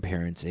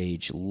grandparents'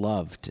 age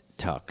loved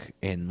Tuck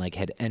and like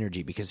had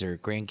energy because their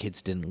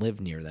grandkids didn't live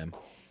near them.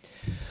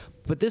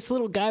 But this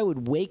little guy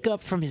would wake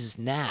up from his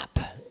nap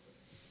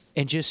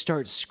and just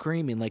start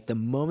screaming like the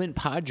moment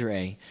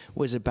Padre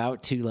was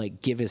about to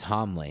like give his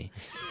homily.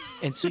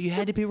 And so you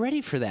had to be ready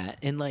for that.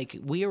 And like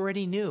we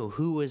already knew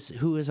who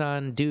was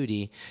on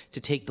duty to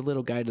take the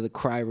little guy to the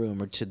cry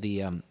room or to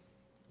the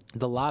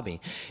lobby.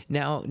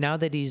 Now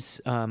that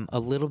he's a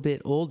little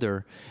bit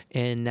older,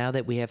 and now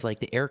that we have like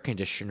the air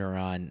conditioner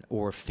on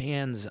or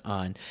fans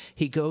on,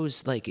 he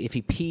goes like if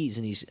he pees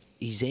and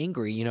he's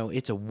angry,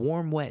 it's a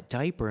warm, wet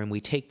diaper, and we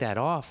take that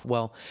off.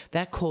 Well,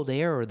 that cold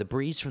air or the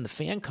breeze from the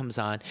fan comes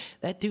on,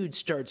 that dude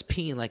starts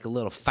peeing like a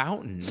little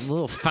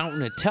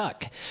fountain of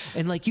Tuck.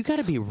 And like you got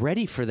to be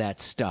ready for that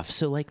stuff.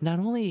 So like not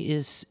only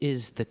is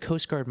the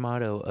Coast Guard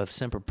motto of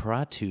Semper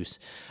Paratus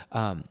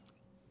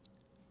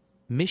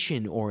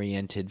mission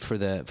oriented for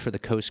the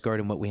Coast Guard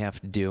and what we have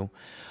to do.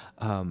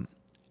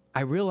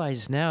 I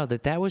realize now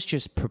that was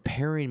just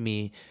preparing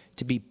me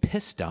to be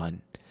pissed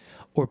on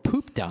or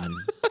pooped on,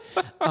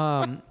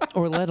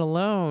 or let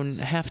alone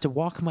have to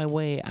walk my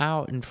way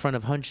out in front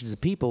of hundreds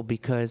of people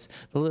because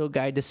the little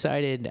guy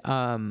decided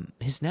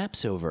his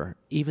nap's over,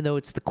 even though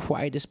it's the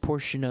quietest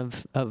portion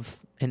of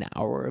an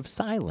hour of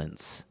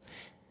silence.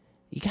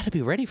 You got to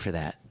be ready for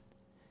that.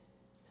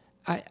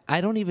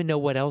 I don't even know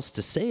what else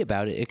to say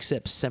about it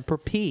except Semper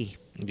P.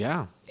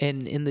 Yeah.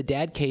 And in the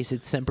dad case,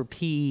 it's Semper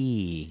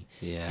P.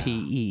 Yeah.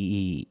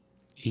 P-E-E.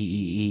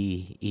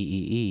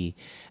 E.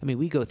 I mean,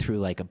 we go through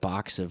like a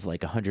box of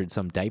like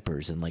 100-some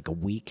diapers in like a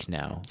week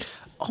now.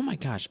 Oh my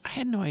gosh, I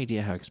had no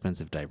idea how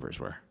expensive diapers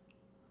were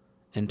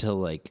until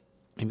like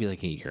maybe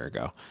like a year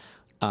ago.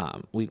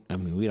 We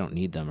don't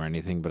need them or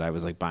anything, but I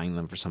was like buying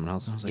them for someone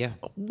else, and I was like, Yeah.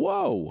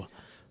 whoa.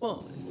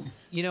 Well,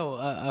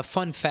 a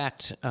fun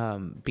fact,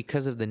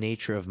 because of the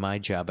nature of my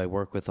job, I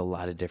work with a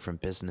lot of different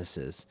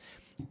businesses,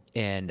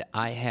 and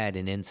I had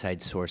an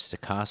inside source to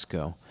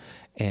Costco.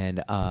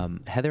 And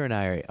Heather and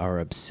I are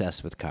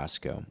obsessed with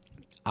Costco.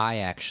 I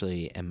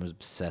actually am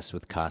obsessed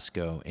with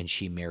Costco, and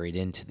she married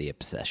into the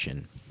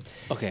obsession.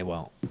 Okay,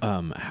 well,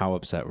 how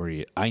upset were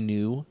you? I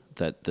knew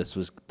that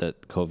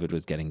that COVID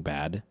was getting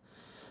bad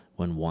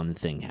when one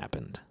thing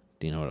happened.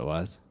 Do you know what it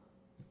was?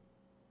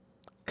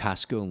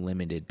 Costco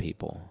limited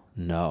people.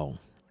 No,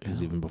 it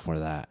was even before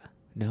that.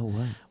 No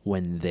what?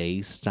 When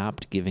they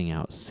stopped giving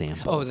out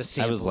samples. Oh, the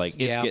samples. I was like,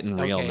 it's getting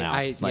real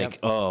Okay, now.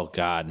 Oh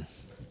God.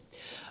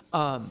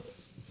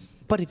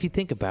 But if you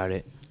think about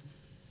it,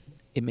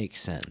 it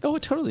makes sense. Oh,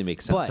 it totally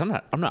makes sense.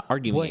 But I'm not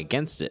arguing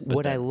against it. But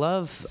what I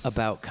love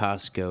about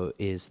Costco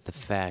is the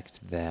fact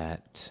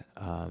that,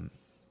 and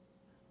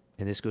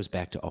this goes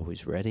back to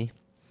Always Ready.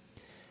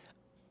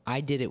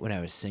 I did it when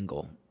I was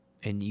single,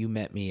 and you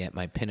met me at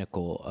my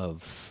pinnacle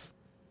of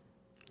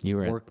you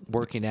were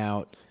working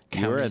out,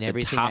 you were at the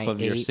everything top I of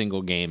your ate.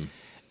 single game.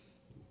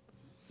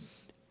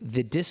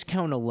 The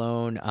discount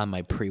alone on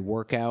my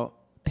pre-workout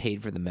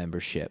paid for the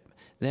membership.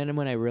 Then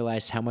when I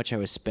realized how much I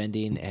was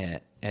spending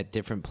at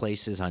different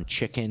places on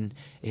chicken,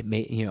 it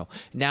made,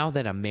 now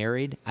that I'm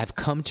married, I've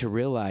come to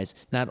realize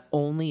not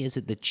only is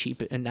it the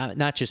cheapest, and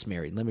not just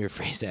married, let me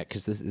rephrase that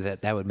because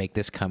that would make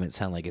this comment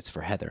sound like it's for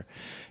Heather.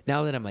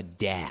 Now that I'm a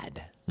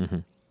dad,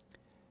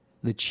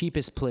 the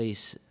cheapest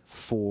place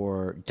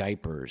for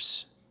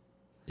diapers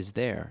is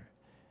there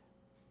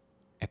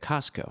at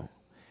Costco.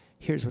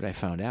 Here's what I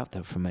found out,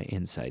 though, from my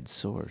inside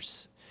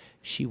source.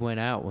 She went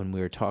out when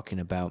we were talking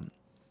about,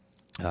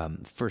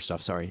 first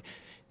off, sorry,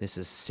 this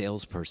is a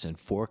salesperson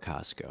for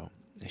Costco.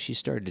 She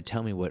started to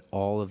tell me what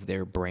all of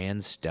their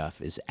brand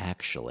stuff is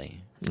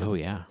actually. Oh,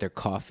 yeah. Their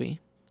coffee,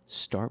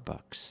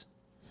 Starbucks.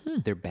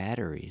 Their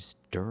batteries,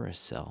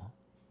 Duracell.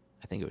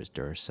 I think it was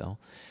Duracell.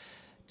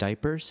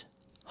 Diapers,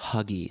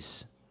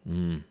 Huggies.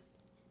 And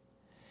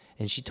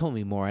she told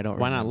me more. I don't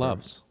remember. Why not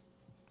Loves?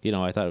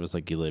 I thought it was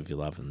like you live, you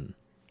love,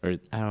 or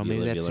I don't know, you maybe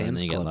live, that's you learn, Sam's and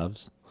then you get Club.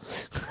 Loves.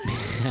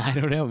 I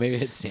don't know. Maybe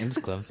it's Sam's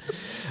Club.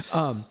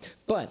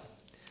 But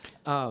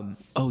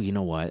Oh, you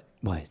know what?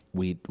 what?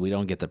 We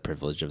don't get the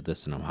privilege of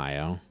this in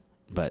Ohio,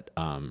 but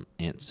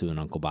Aunt Sue and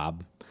Uncle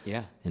Bob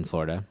Yeah. in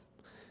Florida,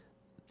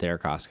 their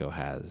Costco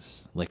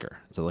has liquor.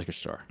 It's a liquor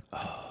store.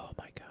 Oh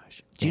my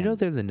gosh. Do you know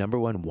they're the number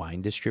one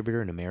wine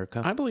distributor in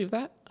America? I believe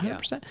that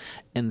 100%.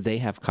 And they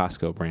have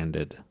Costco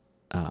branded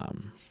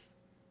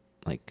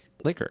like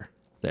liquor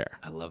there.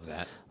 I love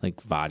that.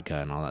 Like vodka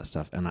and all that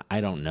stuff. And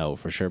I don't know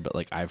for sure, but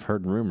like I've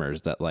heard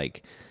rumors that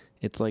like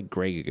it's like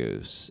Grey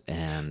Goose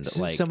and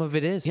like Some of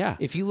it is. Yeah.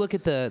 If you look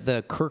at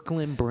the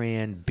Kirkland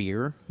brand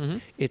beer,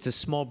 it's a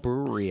small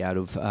brewery out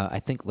of, I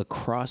think, La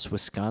Crosse,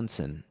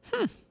 Wisconsin.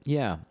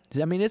 Yeah.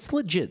 I mean, it's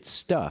legit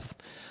stuff.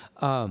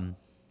 God,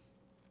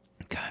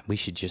 we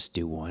should just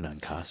do one on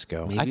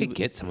Costco. Maybe I could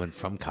get someone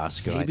from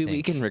Costco, maybe I think.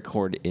 we can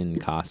record in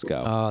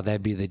Costco. Oh,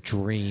 that'd be the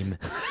dream.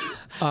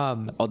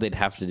 Oh, they'd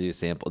have to do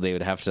sample.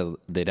 They'd have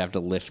to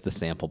lift the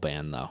sample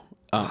ban though.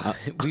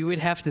 We would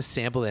have to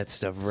sample that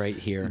stuff right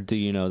here. Do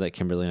you know that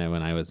Kimberly and I,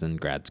 when I was in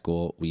grad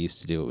school, we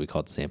used to do what we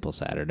called Sample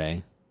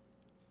Saturday?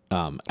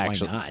 Why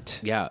not?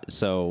 Yeah.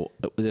 So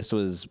this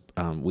was,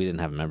 we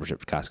didn't have a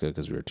membership to Costco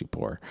because we were too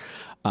poor.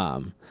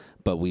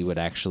 But we would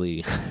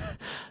actually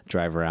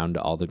drive around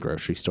to all the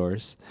grocery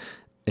stores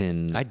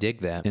I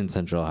dig that. in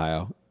Central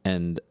Ohio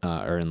and,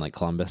 or in like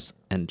Columbus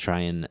and try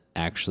and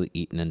actually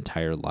eat an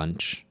entire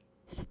lunch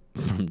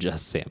from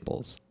just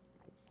samples.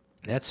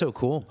 That's so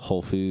cool.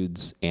 Whole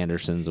Foods,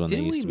 Anderson's when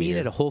Didn't they used we to be meet here.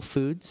 at a Whole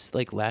Foods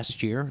like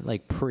last year,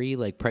 like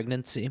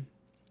pregnancy?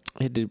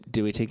 Hey, did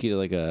we take you to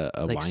like a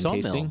Like wine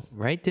Sawmill, tasting?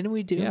 right? Didn't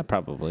we do? Yeah,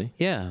 probably.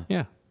 Yeah.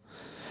 Yeah.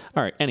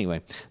 All right.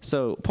 Anyway,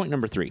 so point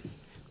number 3.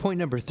 Point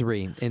number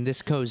 3, and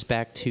this goes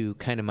back to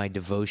kind of my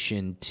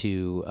devotion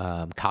to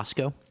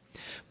Costco.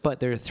 But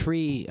there are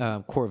 3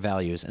 core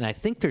values, and I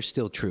think they're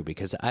still true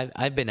because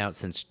I've been out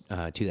since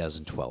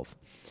 2012.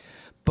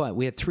 But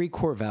we had 3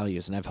 core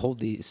values, and I've held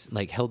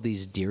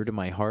these dear to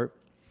my heart.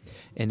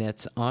 And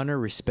that's honor,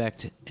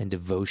 respect, and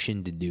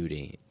devotion to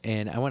duty.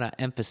 And I want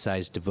to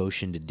emphasize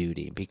devotion to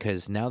duty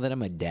because now that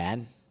I'm a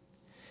dad,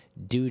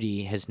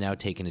 duty has now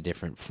taken a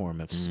different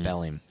form of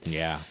spelling.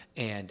 Yeah.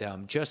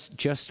 And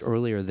just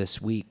earlier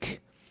this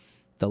week,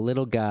 the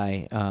little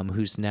guy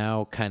who's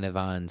now kind of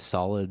on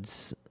solid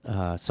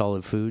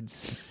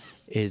foods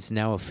is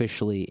now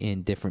officially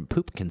in different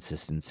poop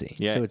consistency.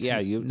 Yeah, so it's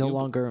no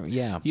longer.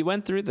 You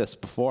went through this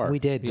before. We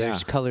did. Yeah.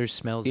 There's colors,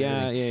 smells.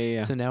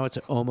 Yeah. So now it's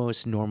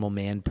almost normal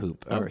man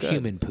poop or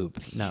human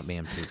poop, not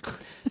man poop,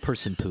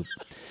 person poop.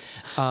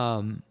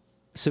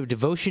 So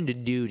devotion to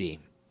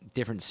duty,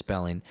 different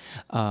spelling.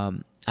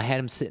 I had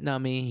him sitting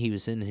on me. He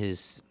was in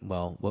his,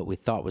 what we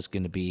thought was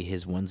going to be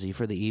his onesie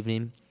for the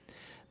evening.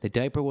 The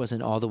diaper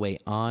wasn't all the way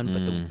on,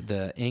 but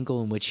the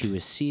angle in which he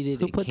was seated.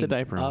 Who put the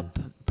diaper up,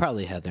 on?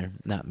 Probably Heather,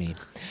 not me.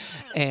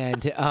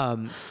 And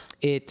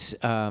it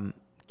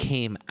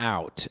came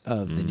out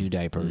of the new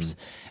diapers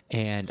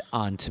and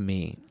onto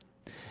me.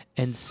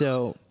 And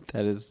so...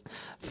 That is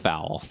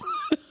foul.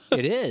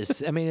 It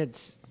is. I mean,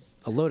 it's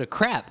a load of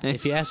crap,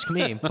 if you ask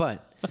me.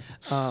 But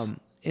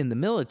in the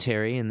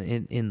military,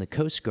 in the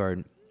Coast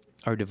Guard,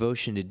 our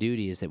devotion to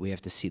duty is that we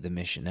have to see the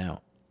mission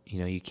out. You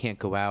know, you can't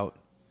go out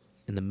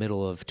in the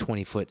middle of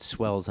 20-foot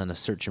swells on a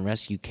search and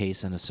rescue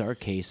case, on a SAR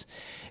case,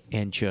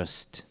 and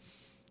just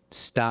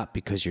stop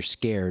because you're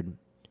scared.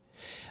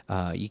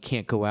 You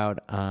can't go out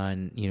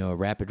on, a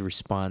rapid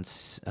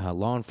response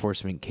law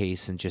enforcement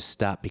case and just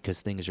stop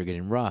because things are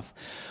getting rough.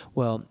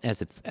 Well,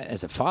 as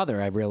a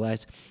father, I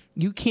realized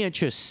you can't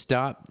just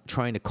stop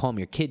trying to calm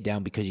your kid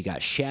down because you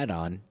got shat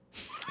on.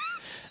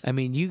 I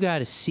mean, you got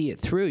to see it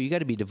through. You got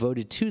to be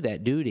devoted to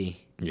that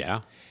duty.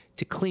 Yeah.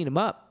 To clean them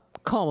up,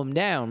 calm them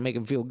down, make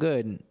them feel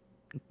good, and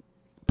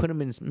put them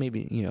in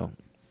maybe,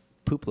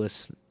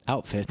 poopless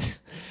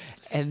outfits.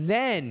 And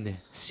then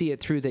see it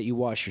through that you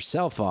wash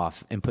yourself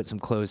off and put some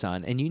clothes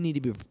on. And you need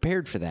to be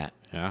prepared for that.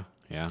 Yeah.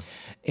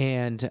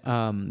 And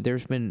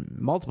there's been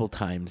multiple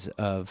times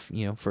of,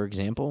 for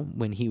example,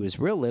 when he was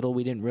real little,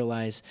 we didn't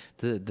realize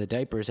the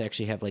diapers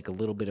actually have like a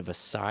little bit of a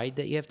side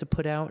that you have to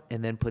put out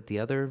and then put the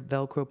other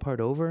Velcro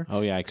part over.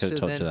 Oh, yeah, I could have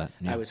told you that.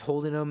 Yeah. I was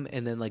holding them,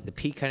 and then like the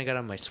pee kind of got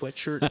on my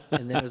sweatshirt.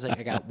 And then it was like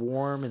I got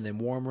warm and then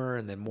warmer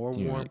and then more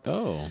warm. Like,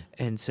 oh.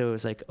 And so it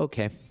was like,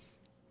 okay,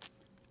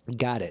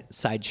 got it,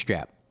 side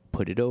strap.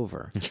 Put it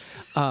over.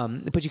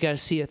 But you got to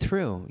see it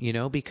through,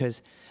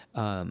 because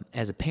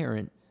as a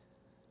parent,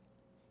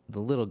 the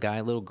little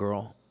guy, little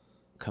girl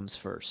comes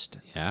first.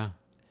 Yeah.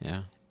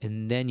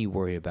 And then you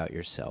worry about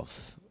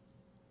yourself.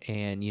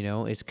 And,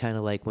 it's kind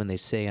of like when they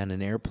say on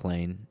an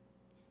airplane,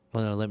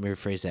 well, no, let me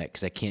rephrase that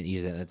because I can't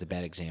use that. That's a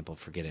bad example.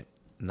 Forget it.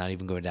 I'm not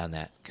even going down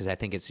that because I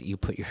think it's you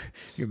put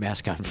your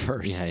mask on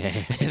first.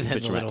 Yeah. And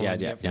then the little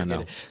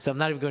No. So I'm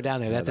not even going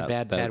down there. That's a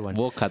bad one.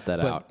 We'll cut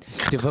that out.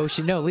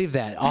 Devotion, no, leave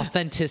that.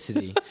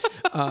 Authenticity.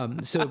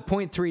 So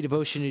point 3,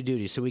 devotion to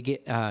duty. So we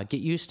get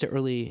used to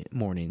early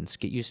mornings.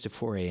 Get used to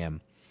 4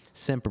 a.m.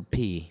 Semper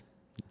P.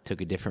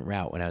 Took a different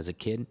route when I was a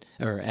kid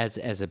or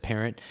as a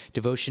parent.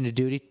 Devotion to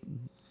duty,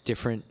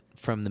 different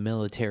from the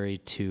military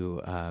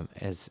to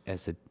as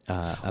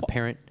a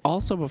parent.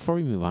 Also, before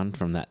we move on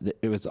from that,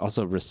 it was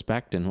also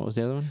respect, and what was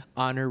the other one?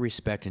 Honor,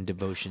 respect, and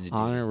devotion to duty.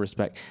 Honor,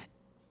 respect.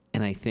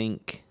 And I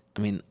think,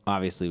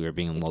 obviously we're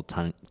being a little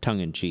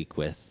tongue-in-cheek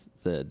with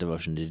the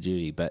devotion to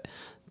duty, but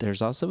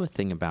there's also a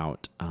thing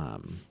about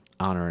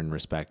honor and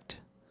respect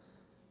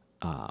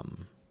for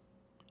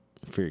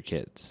your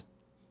kids.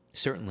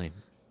 Certainly.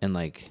 And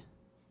I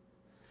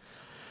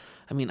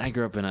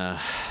grew up in a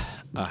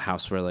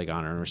house where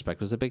honor and respect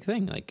was a big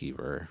thing. Like you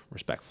were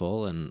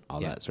respectful and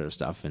all that sort of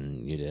stuff,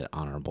 and you did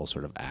honorable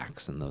sort of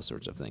acts and those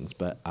sorts of things.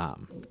 But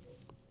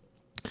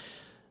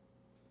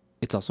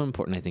it's also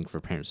important, I think, for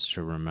parents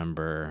to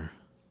remember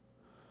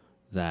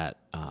that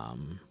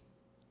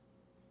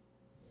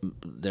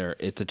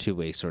it's a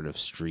two-way sort of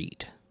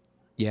street.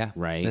 Yeah,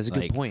 right. That's a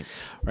good point.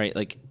 Right,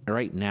 like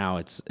right now,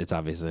 it's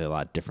obviously a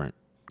lot different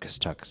because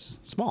Tuck's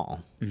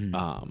small.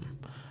 Mm-hmm.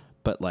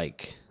 But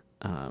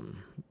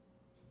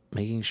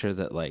making sure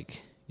that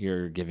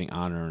you're giving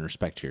honor and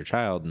respect to your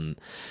child, and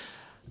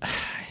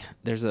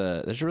there's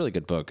a really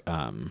good book,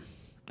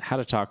 How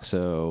to Talk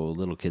So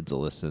Little Kids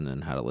Will Listen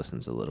and How to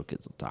Listen So Little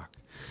Kids Will Talk,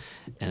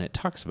 and it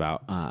talks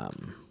about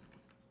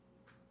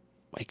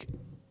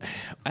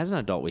as an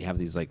adult we have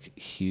these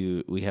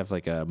we have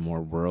a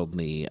more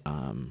worldly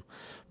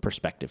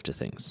perspective to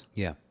things.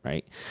 Yeah.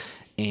 Right.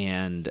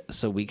 And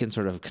so we can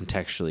sort of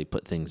contextually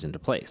put things into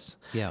place.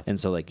 Yeah. And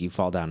so you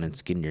fall down and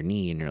skin your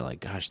knee and you're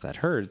like, gosh, that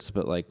hurts.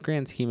 But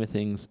grand scheme of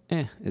things,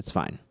 it's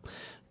fine.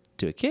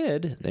 To a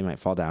kid, they might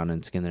fall down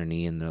and skin their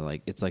knee and they're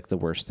like, it's the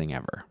worst thing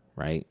ever.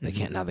 Right.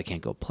 Mm-hmm. They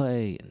can't go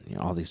play and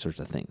all these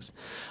sorts of things.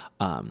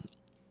 And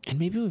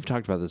maybe we've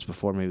talked about this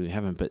before, maybe we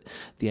haven't, but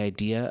the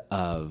idea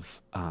of,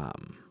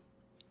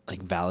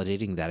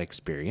 validating that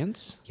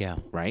experience. Yeah.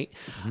 Right.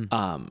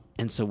 Mm-hmm.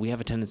 And so we have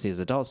a tendency as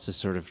adults to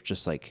sort of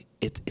just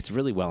it's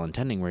really well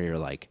intending where you're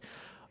like,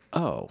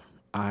 oh,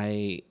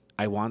 I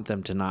want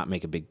them to not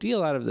make a big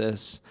deal out of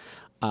this.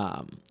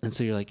 And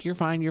so you're like, you're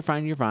fine.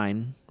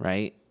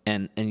 Right.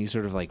 and you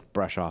sort of like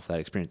brush off that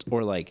experience,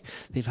 or like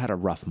they've had a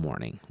rough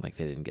morning, like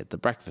they didn't get the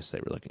breakfast they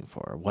were looking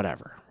for or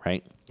whatever,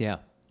 right? Yeah.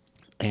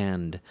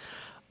 And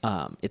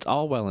it's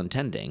all well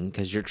intending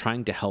because you're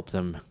trying to help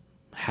them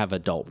have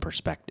adult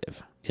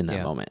perspective in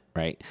that moment,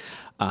 right?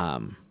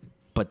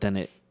 But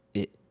then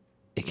it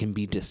can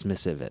be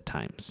dismissive at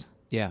times.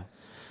 Yeah.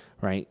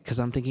 Right? Because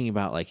I'm thinking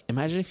about, like,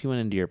 imagine if you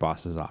went into your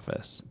boss's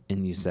office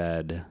and you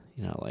said,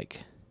 you know,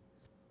 like,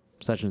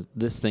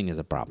 this thing is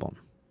a problem,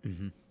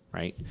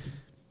 right?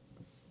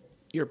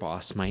 Your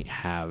boss might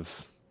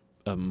have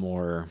a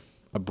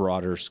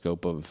broader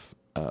scope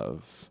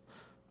of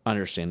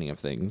understanding of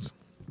things.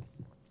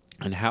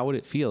 And how would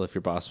it feel if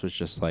your boss was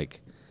just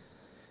like,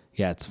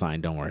 yeah, it's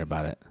fine, don't worry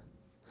about it.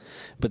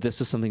 But this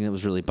was something that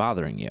was really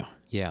bothering you.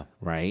 Yeah.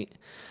 Right?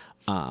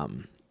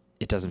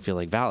 It doesn't feel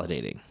like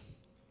validating.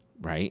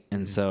 Right?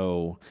 And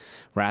so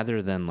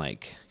rather than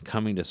like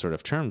coming to sort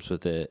of terms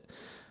with it,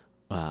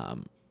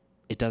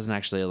 it doesn't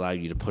actually allow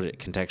you to put it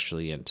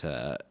contextually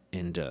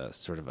into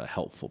sort of a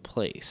helpful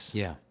place.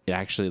 Yeah. It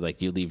actually,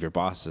 like, you leave your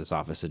boss's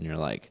office and you're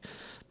like,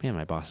 man,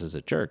 my boss is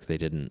a jerk. They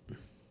didn't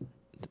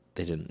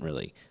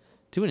really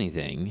do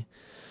anything.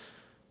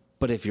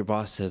 But if your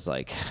boss says,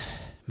 like,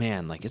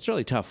 man, like, it's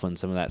really tough when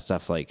some of that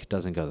stuff like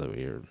doesn't go the way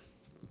you're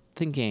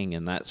thinking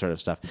and that sort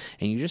of stuff,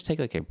 and you just take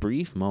like a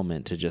brief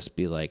moment to just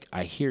be like,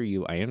 I hear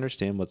you, I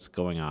understand what's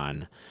going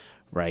on,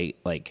 right?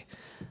 Like,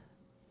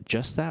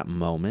 just that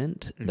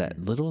moment,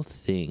 that little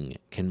thing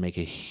can make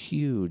a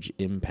huge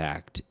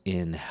impact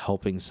in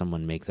helping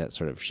someone make that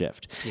sort of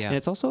shift. Yeah. And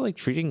it's also like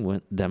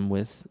treating them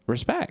with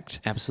respect.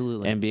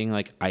 Absolutely. And being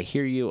like, I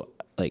hear you.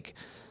 Like,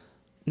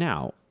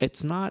 now,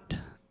 it's not,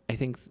 I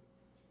think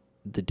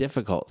the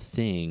difficult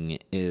thing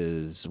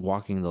is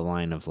walking the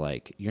line of,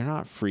 like, you're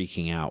not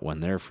freaking out when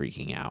they're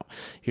freaking out.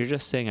 You're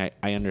just saying,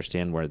 I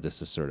understand where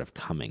this is sort of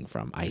coming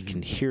from. I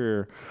can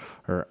hear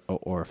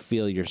or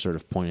feel your sort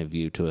of point of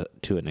view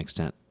to an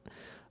extent.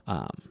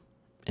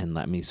 And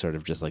let me sort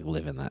of just like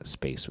live in that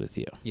space with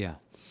you. Yeah.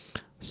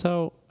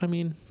 So, I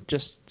mean,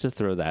 just to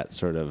throw that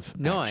sort of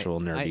actual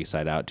nerdy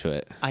side out to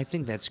it. I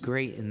think that's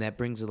great, and that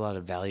brings a lot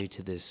of value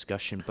to the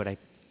discussion, but I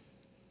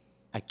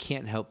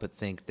can't help but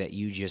think that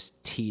you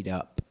just teed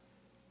up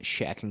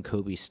Shaq and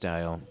Kobe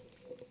style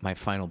my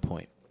final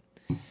point.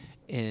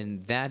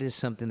 And that is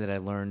something that I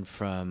learned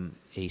from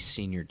a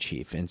senior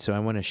chief. And so I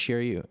want to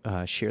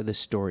share this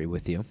story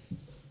with you,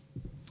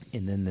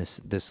 and then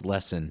this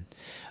lesson,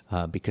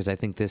 because I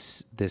think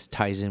this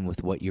ties in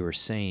with what you were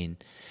saying.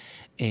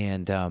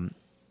 And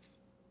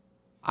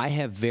I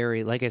have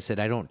like I said,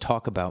 I don't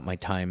talk about my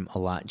time a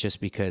lot just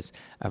because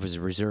I was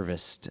a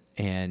reservist,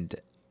 and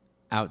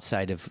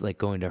outside of like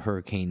going to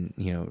hurricane,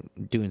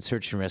 doing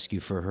search and rescue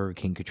for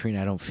Hurricane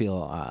Katrina, I don't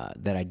feel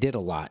that I did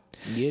a lot.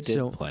 You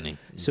did plenty.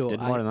 So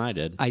did more than I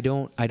did. I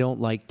don't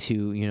like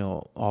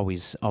to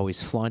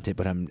always flaunt it,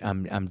 but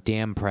I'm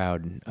damn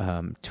proud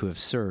to have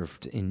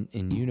served in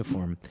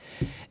uniform.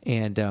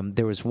 And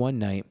there was one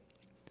night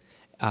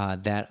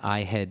that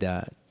I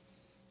had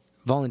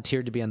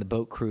volunteered to be on the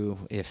boat crew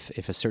if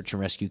a search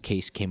and rescue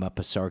case came up,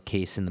 a SAR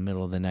case in the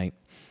middle of the night,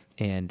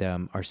 and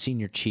our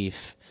senior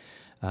chief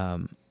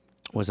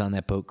was on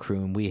that boat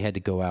crew, and we had to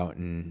go out,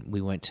 and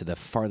we went to the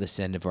farthest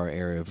end of our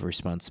area of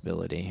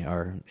responsibility,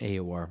 our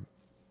AOR.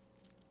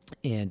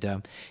 And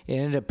it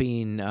ended up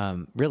being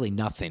really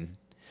nothing,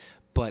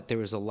 but there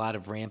was a lot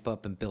of ramp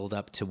up and build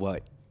up to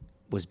what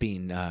was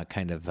being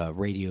kind of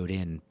radioed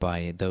in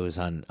by those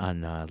on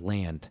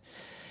land.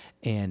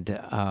 And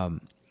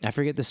I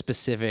forget the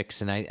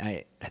specifics, and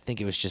I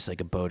think it was just like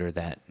a boater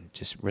that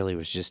just really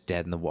was just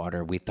dead in the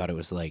water. We thought it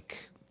was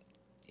like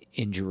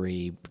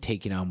injury,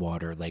 taking on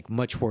water, like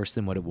much worse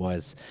than what it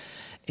was.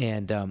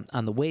 And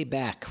on the way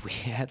back, we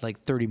had like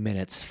 30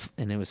 minutes,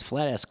 and it was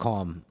flat ass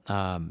calm.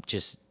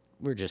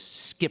 We're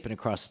just skipping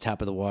across the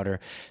top of the water,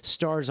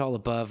 stars all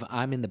above.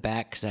 I'm in the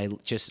back because I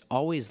just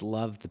always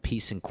loved the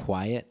peace and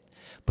quiet,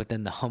 but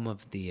then the hum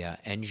of the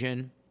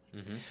engine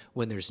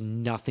when there's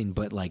nothing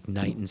but like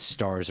night and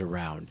stars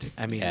around.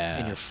 I mean,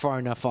 and you're far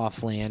enough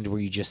off land where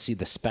you just see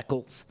the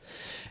speckles,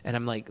 and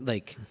I'm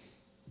like.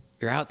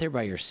 You're out there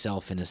by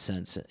yourself in a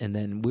sense. And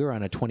then we were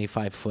on a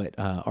 25-foot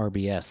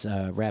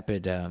RBS,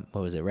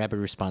 rapid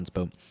response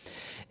boat.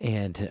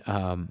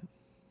 And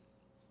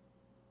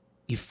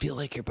you feel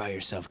like you're by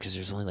yourself because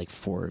there's only like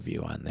 4 of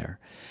you on there.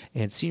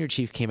 And senior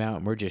chief came out,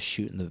 and we're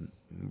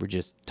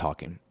just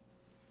talking.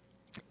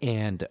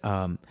 And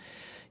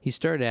he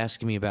started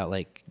asking me about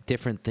like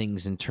different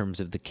things in terms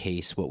of the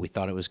case, what we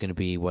thought it was going to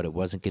be, what it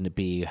wasn't going to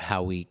be,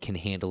 how we can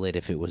handle it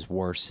if it was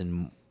worse,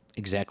 and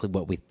exactly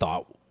what we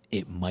thought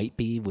it might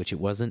be, which it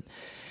wasn't.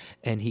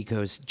 And he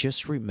goes,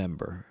 just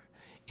remember,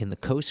 in the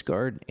Coast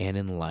Guard and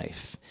in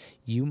life,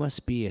 you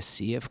must be a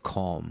sea of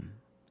calm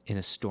in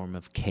a storm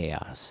of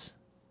chaos.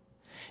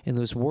 And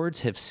those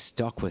words have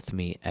stuck with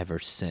me ever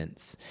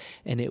since.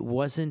 And it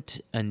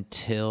wasn't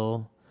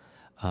until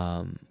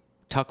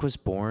Tuck was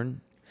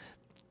born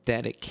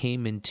that it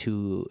came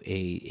into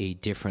a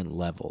different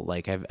level.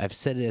 Like I've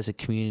said it as a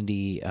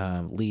community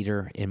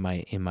leader in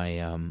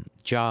my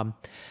job.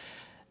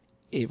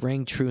 it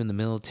rang true in the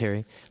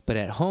military, but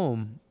at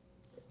home,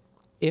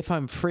 if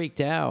I'm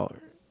freaked out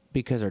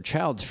because our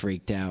child's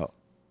freaked out,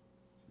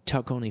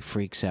 Tuck only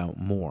freaks out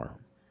more.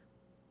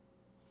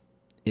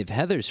 If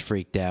Heather's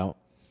freaked out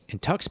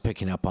and Tuck's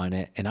picking up on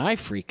it and I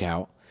freak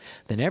out,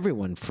 then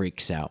everyone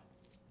freaks out.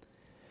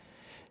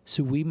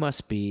 So we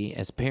must be,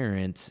 as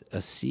parents,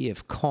 a sea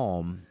of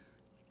calm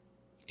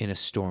in a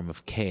storm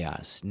of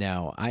chaos.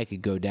 Now, I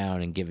could go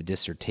down and give a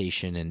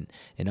dissertation,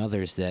 and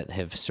others that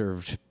have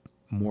served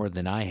more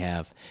than I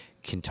have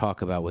can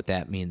talk about what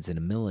that means in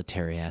a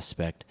military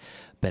aspect.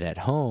 But at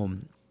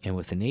home, and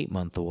with an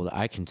 8-month-old,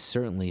 I can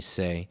certainly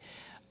say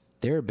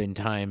there have been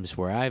times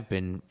where I've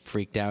been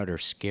freaked out or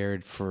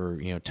scared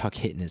for, Tuck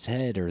hitting his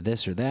head or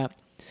this or that.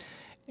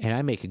 And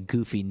I make a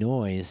goofy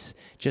noise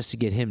just to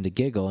get him to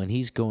giggle. And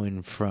he's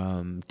going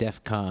from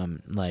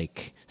DEFCON,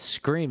 like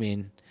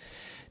screaming,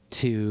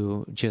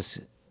 to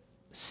just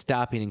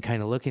stopping and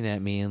kind of looking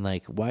at me and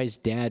like, why is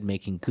Dad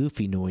making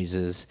goofy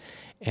noises?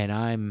 And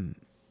I'm,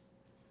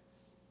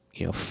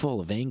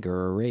 full of anger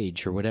or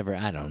rage or whatever.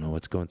 I don't know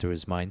what's going through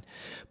his mind.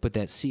 But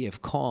that sea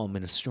of calm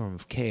in a storm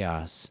of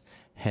chaos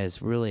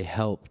has really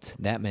helped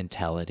that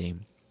mentality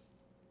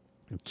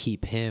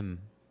keep him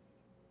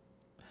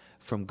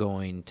from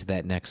going to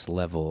that next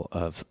level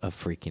of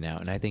freaking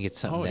out. And I think it's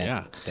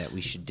something that we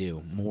should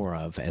do more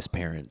of as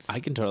parents. I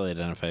can totally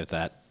identify with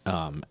that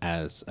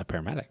as a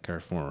paramedic or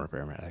a former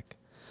paramedic,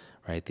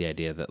 right? The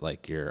idea that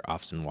like you're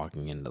often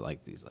walking into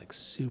like these like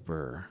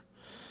super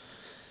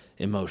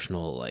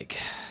emotional, like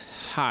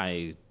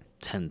high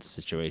tense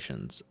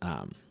situations.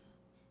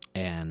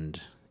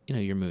 And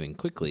you're moving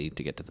quickly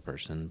to get to the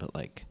person, but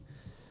like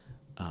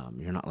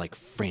you're not like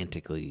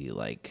frantically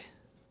like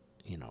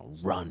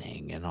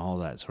running and all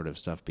that sort of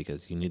stuff,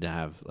 because you need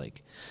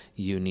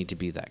to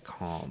be that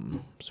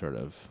calm sort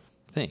of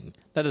thing.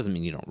 That doesn't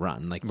mean you don't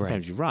run. Like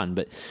sometimes you run,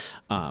 but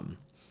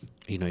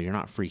you're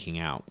not freaking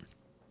out.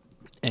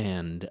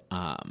 And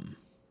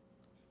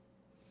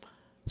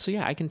so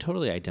yeah, I can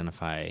totally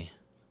identify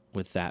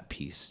with that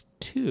piece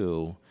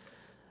too.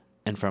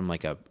 And from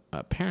like a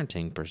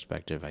parenting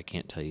perspective, I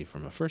can't tell you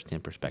from a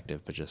firsthand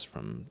perspective, but just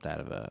from that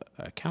of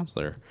a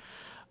counselor,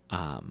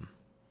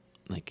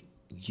 like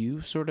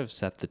you sort of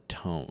set the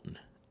tone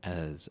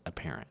as a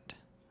parent,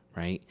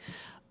 right?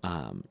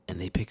 And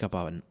they pick up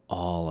on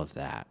all of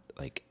that,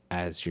 like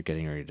as you're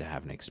getting ready to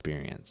have an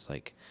experience.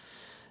 Like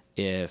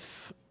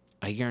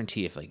I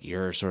guarantee if like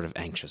you're sort of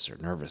anxious or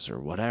nervous or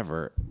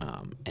whatever,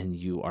 and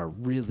you are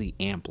really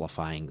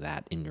amplifying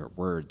that in your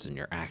words and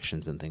your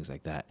actions and things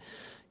like that,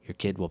 your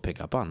kid will pick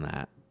up on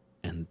that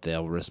and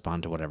they'll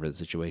respond to whatever the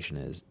situation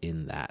is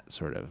in that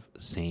sort of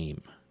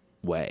same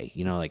way.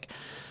 Like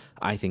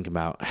I think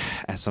about,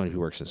 as somebody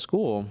who works in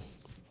school,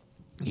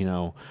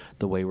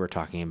 the way we're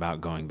talking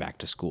about going back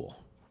to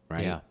school,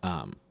 right?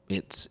 Yeah.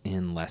 It's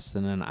in less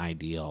than an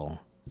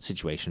ideal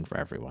situation for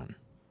everyone,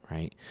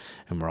 right?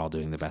 And we're all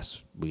doing the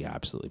best we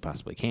absolutely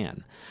possibly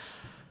can.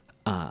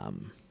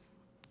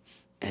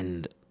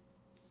 And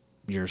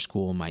your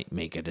school might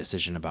make a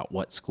decision about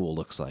what school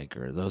looks like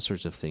or those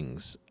sorts of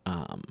things.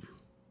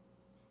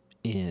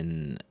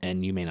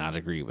 And you may not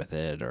agree with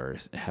it or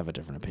have a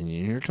different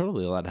opinion. You're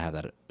totally allowed to have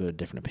that a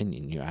different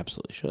opinion. You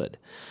absolutely should,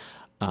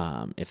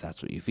 if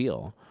that's what you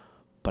feel.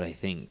 But I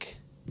think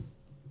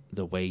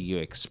the way you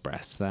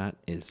express that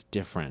is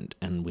different,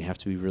 and we have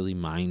to be really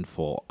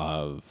mindful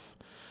of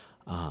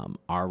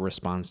our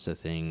response to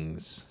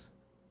things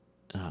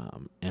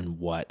and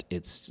what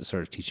it's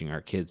sort of teaching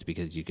our kids,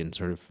 because you can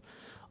sort of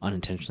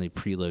unintentionally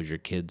preload your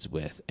kids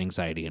with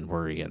anxiety and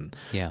worry and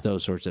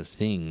those sorts of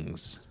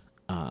things,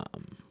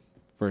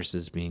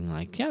 versus being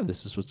like, yeah,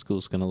 this is what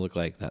school's going to look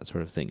like, that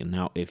sort of thing. And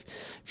now if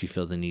you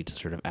feel the need to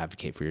sort of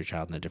advocate for your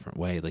child in a different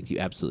way, like you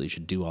absolutely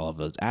should do all of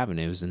those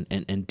avenues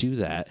and do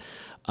that.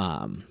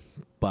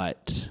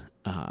 But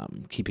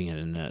keeping it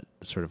in a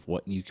sort of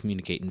what you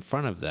communicate in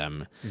front of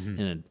them,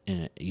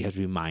 you have to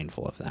be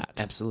mindful of that.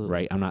 Absolutely.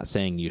 Right? I'm not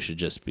saying you should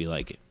just be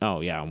like,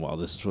 oh yeah, well,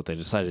 this is what they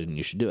decided and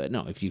you should do it.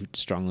 No, if you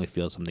strongly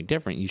feel something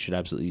different, you should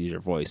absolutely use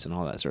your voice and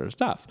all that sort of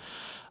stuff.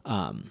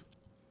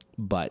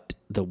 But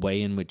the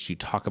way in which you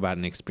talk about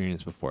an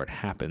experience before it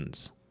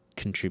happens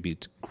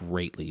contributes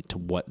greatly to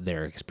what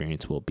their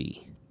experience will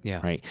be.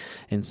 Yeah. Right.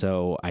 And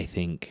so I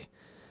think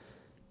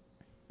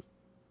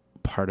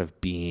part of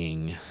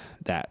being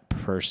that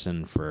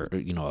person for,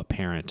 a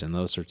parent and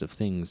those sorts of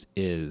things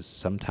is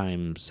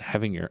sometimes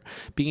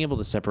being able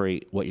to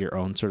separate what your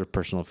own sort of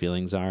personal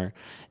feelings are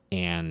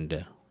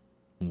and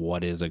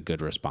what is a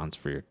good response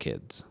for your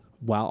kids,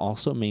 while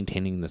also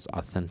maintaining this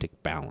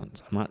authentic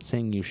balance. I'm not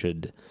saying you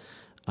should,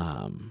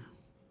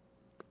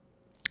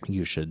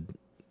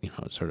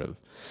 sort of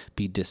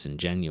be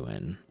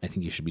disingenuine. I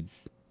think you should be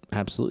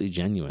absolutely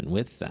genuine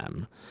with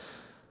them,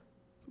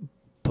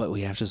 but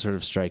we have to sort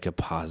of strike a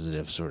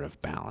positive sort of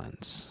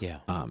balance. Yeah.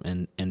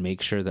 And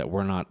make sure that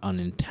we're not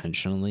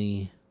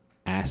unintentionally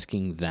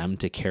asking them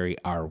to carry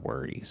our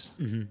worries.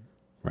 Mm-hmm.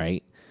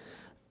 Right.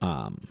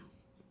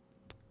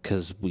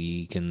 'Cause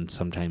we can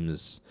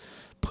sometimes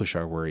push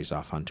our worries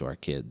off onto our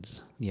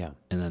kids. Yeah.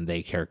 And then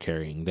they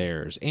carrying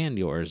theirs and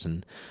yours.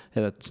 And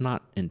that's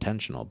not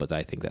intentional, but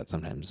I think that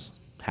sometimes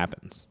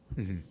happens.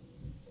 Mm-hmm.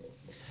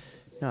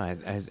 No,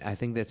 I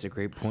think that's a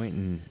great point.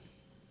 And,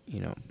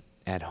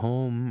 at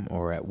home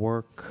or at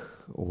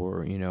work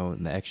or,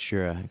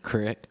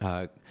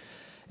 the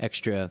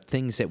extra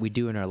things that we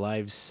do in our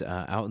lives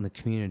out in the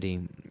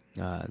community,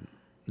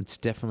 it's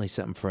definitely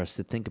something for us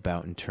to think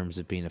about in terms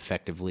of being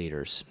effective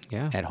leaders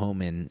at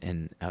home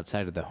and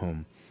outside of the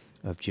home,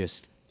 of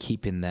just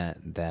keeping that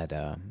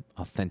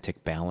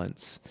authentic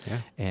balance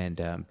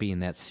and being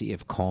that sea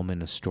of calm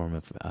in a storm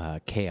of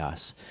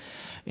chaos.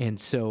 And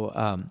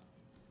so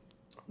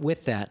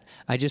with that,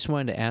 I just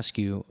wanted to ask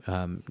you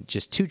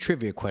just 2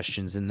 trivia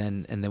questions, and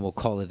then we'll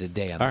call it a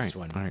day on this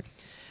one. All right.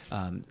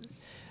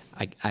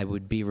 I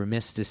would be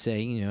remiss to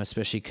say,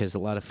 especially because a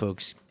lot of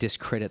folks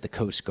discredit the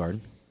Coast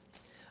Guard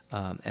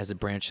as a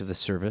branch of the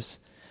service,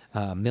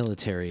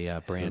 military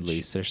branch. At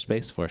least they're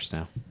Space Force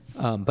now.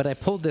 But I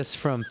pulled this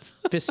from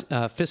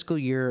fiscal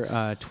year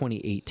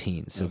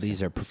 2018, so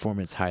these are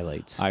performance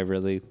highlights. I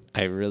really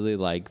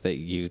like that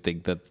you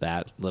think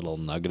that little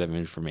nugget of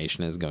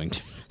information is going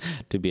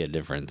to be a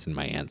difference in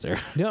my answer.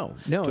 No.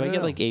 Do I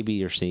get like A,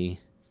 B, or C?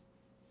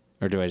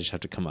 Or do I just have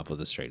to come up with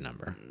a straight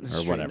number?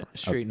 Or whatever?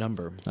 Straight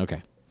number.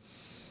 Okay.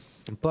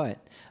 But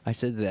I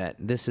said that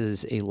this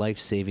is a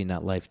life-saving,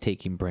 not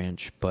life-taking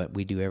branch, but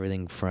we do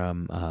everything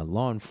from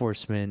law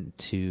enforcement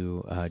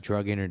to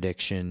drug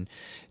interdiction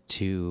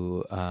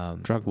to...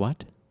 drug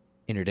what?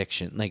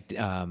 Interdiction, like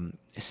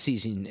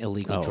seizing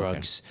illegal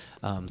drugs,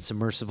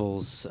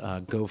 submersibles,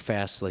 go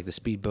fast, like the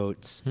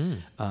speedboats,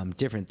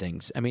 different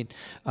things. I mean,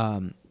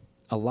 a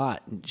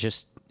lot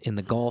just in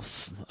the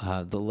Gulf,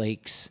 the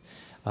lakes.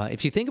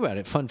 If you think about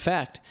it, fun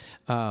fact,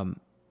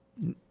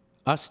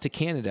 us to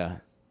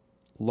Canada...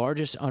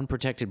 largest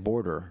unprotected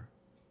border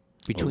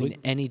between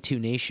any 2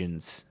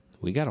 nations.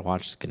 We got to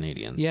watch the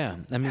Canadians. Yeah.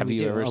 I mean, have we you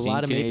do ever a seen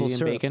lot of Canadian maple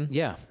syrup. Bacon?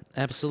 Yeah,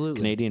 absolutely.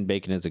 Canadian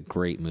Bacon is a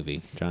great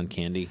movie. John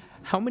Candy.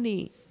 How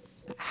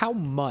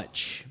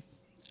much,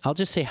 I'll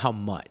just say how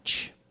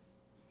much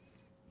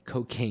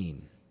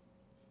cocaine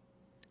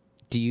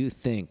do you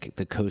think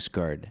the Coast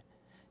Guard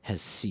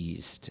has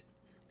seized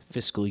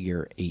fiscal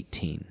year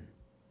 18?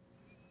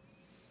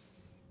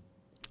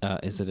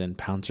 Is it in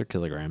pounds or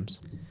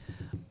kilograms?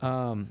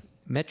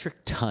 Metric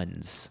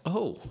tons.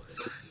 Oh.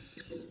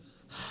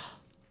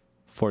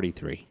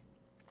 43.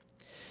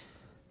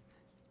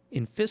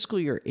 In fiscal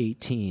year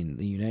 18,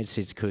 the United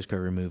States Coast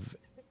Guard removed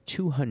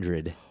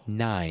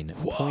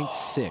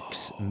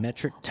 209.6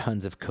 metric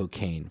tons of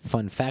cocaine.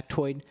 Fun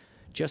factoid,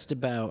 just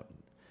about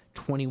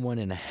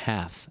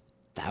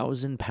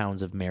 21,500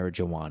 pounds of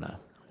marijuana.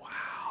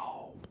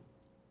 Wow.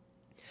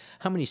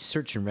 How many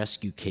search and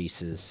rescue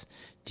cases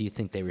do you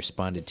think they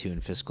responded to in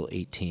fiscal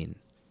 18?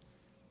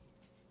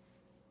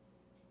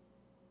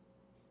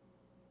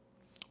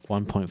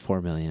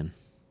 1.4 million.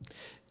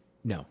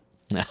 No.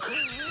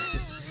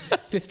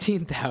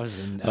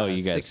 15,000. Oh,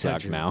 you guys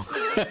suck now.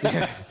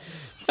 Yeah,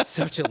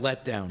 such a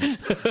letdown.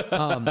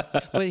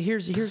 But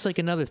here's like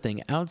another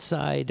thing.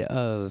 Outside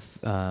of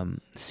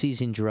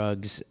seizing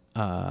drugs,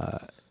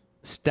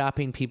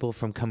 stopping people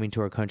from coming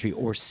to our country,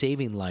 or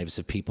saving lives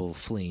of people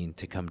fleeing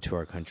to come to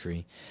our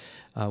country,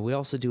 we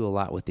also do a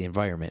lot with the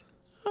environment.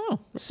 Oh, really?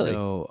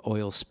 So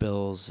oil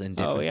spills and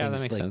different things that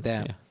makes like sense.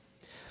 that. Yeah.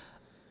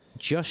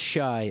 Just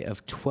shy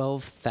of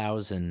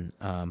 12,000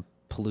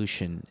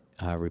 pollution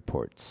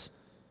reports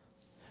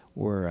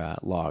were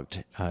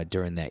logged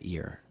during that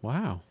year.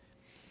 Wow.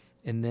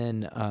 And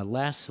then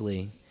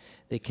lastly,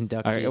 they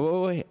conducted... All right,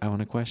 wait. I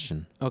want a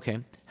question. Okay.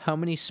 How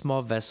many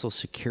small vessel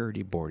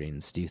security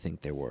boardings do you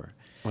think there were?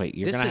 Wait,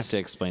 you're going to have to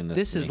explain this.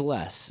 This to is me.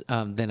 less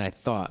than I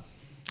thought.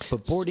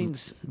 But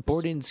boardings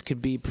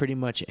could be pretty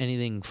much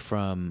anything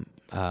from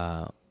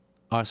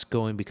us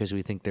going because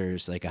we think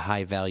there's like a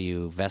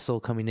high-value vessel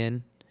coming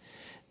in,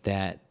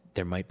 that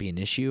there might be an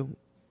issue,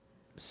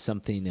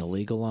 something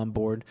illegal on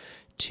board,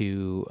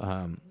 to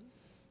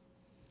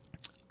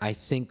I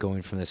think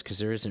going from this, because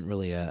there isn't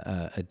really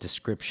a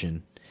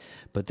description,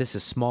 but this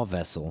is small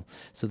vessel.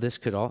 So this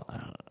could all,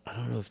 I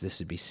don't know if this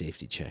would be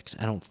safety checks.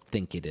 I don't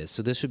think it is.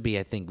 So this would be,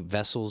 I think,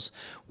 vessels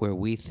where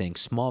we think,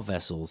 small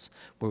vessels,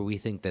 where we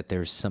think that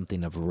there's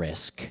something of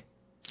risk.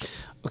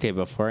 Okay,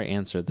 before I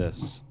answer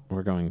this,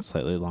 we're going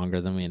slightly longer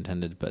than we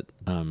intended, but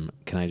can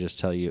I just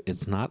tell you,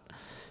 it's not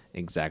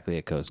exactly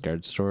a Coast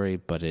Guard story,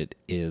 but it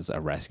is a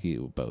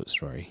rescue boat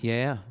story.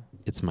 Yeah.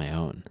 It's my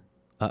own.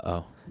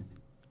 Uh-oh.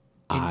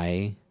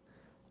 I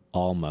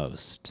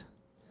almost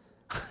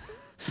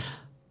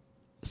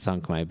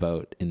sunk my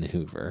boat in the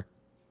Hoover.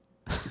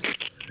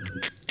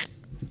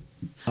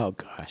 Oh,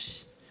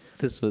 gosh.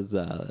 This was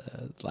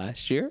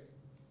last year?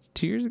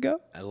 2 years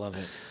ago? I love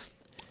it.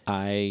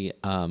 I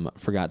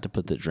forgot to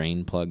put the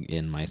drain plug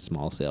in my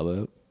small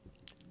sailboat,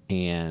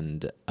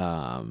 and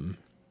I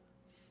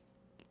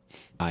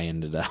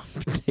ended up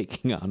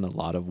taking on a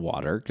lot of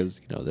water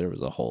because, there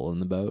was a hole in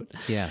the boat.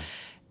 Yeah.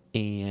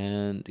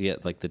 And,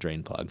 like the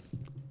drain plug.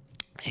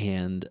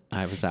 and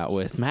I was out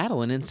with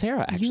Madeline and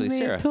Sarah. Actually, you may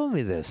Sarah have told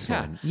me this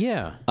one.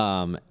 Yeah.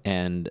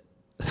 And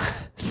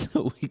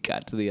so we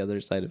got to the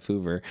other side of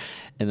Hoover,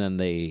 and then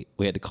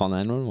we had to call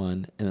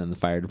 911, and then the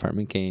fire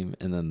department came,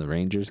 and then the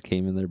Rangers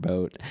came in their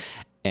boat,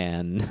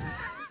 and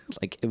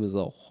like it was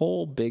a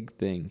whole big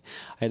thing.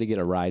 I had to get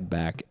a ride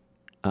back.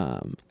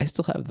 I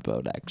still have the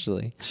boat,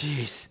 actually.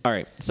 Jeez. All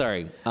right,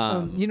 sorry.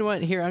 You know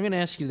what? Here, I'm going to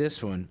ask you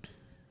this one.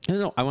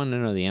 No, I want to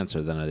know the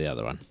answer then of the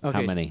other one. Okay,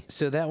 How many?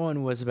 So that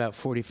one was about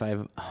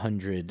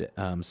 4,500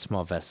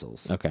 small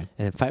vessels. Okay.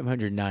 And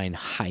 509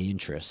 high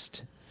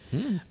interest.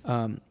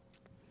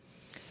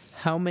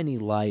 How many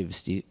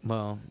lives do you...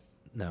 Well,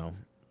 no.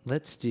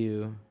 Let's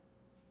do...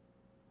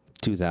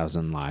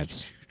 2,000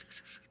 lives.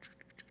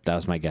 That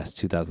was my guess.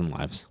 2,000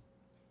 lives.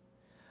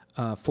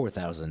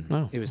 4,000.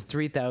 Oh. It was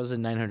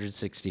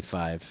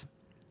 3,965,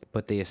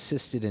 but they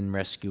assisted in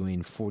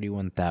rescuing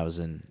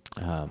 41,000.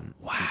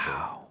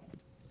 Wow.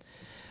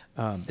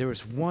 There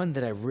was one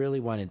that I really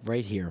wanted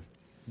right here.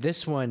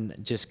 This one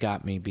just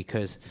got me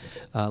because,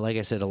 like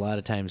I said, a lot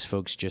of times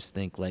folks just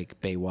think like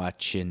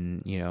Baywatch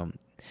and, you know,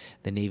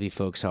 the Navy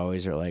folks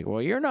always are like,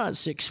 well, you're not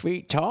 6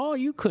 feet tall.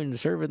 You couldn't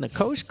serve in the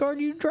Coast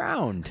Guard. You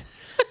drowned.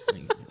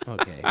 Like,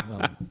 okay,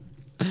 well,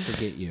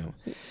 forget you.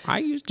 I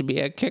used to be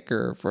a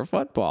kicker for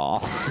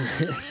football.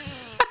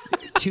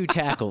 2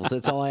 tackles.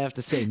 That's all I have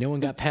to say. No one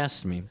got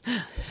past me.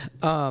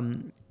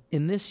 In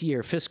this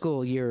year,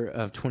 fiscal year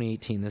of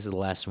 2018, this is the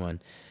last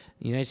one,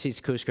 the United States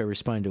Coast Guard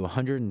responded to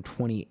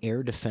 120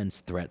 air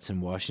defense threats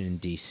in Washington,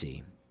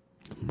 D.C.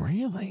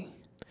 Really?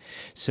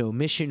 So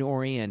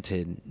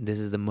mission-oriented, this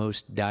is the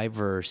most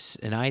diverse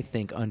and I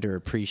think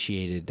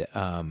underappreciated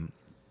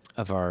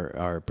of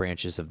our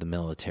branches of the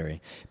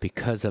military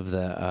because of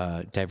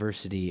the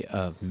diversity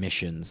of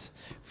missions,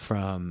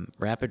 from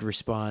rapid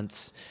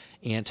response,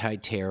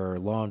 anti-terror,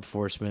 law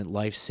enforcement,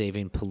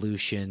 life-saving,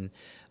 pollution,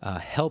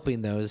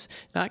 helping those,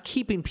 not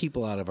keeping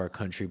people out of our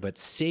country, but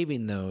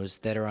saving those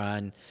that are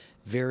on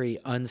very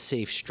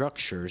unsafe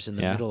structures in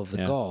the middle of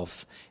the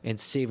Gulf and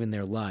saving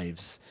their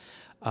lives.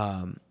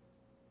 And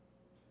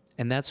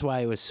that's why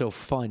it was so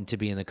fun to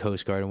be in the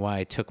Coast Guard and why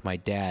I took my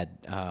dad,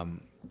 I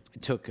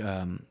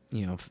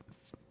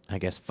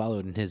guess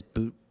followed in his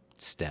boot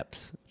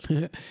steps,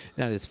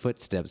 not his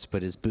footsteps,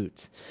 but his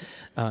boots.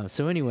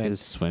 So anyway,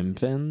 His swim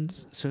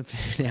fins?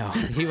 no,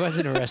 he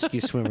wasn't a rescue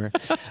swimmer.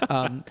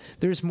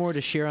 There's more to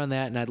share on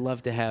that, and I'd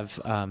love to have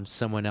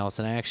someone else,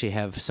 and I actually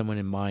have someone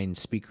in mind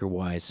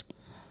speaker-wise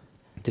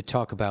to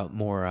talk about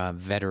more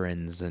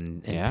veterans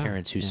and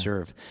parents who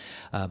serve.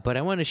 But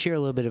I want to share a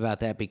little bit about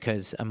that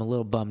because I'm a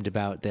little bummed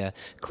about the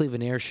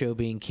Cleveland Air Show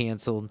being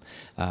canceled,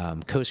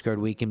 Coast Guard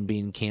Weekend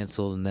being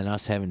canceled, and then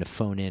us having to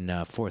phone in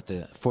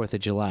 4th of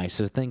July.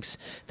 So thanks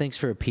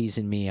for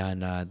appeasing me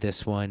on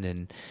this one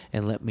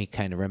and let me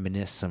kind of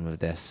reminisce some of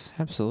this.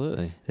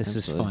 Absolutely. This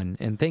was fun.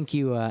 And thank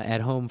you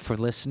at home for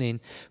listening.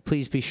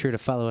 Please be sure to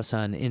follow us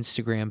on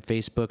Instagram,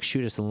 Facebook.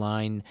 Shoot us a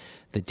line,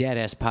 the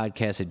Dadass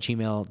Podcast at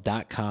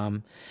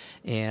gmail.com.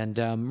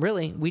 And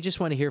really, we just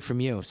want to hear from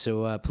you.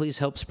 So please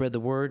help spread the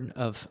word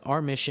of our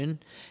mission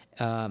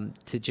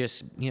to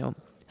just,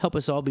 help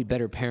us all be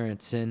better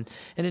parents. And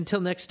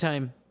until next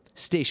time,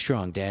 stay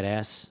strong,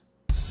 Dadass.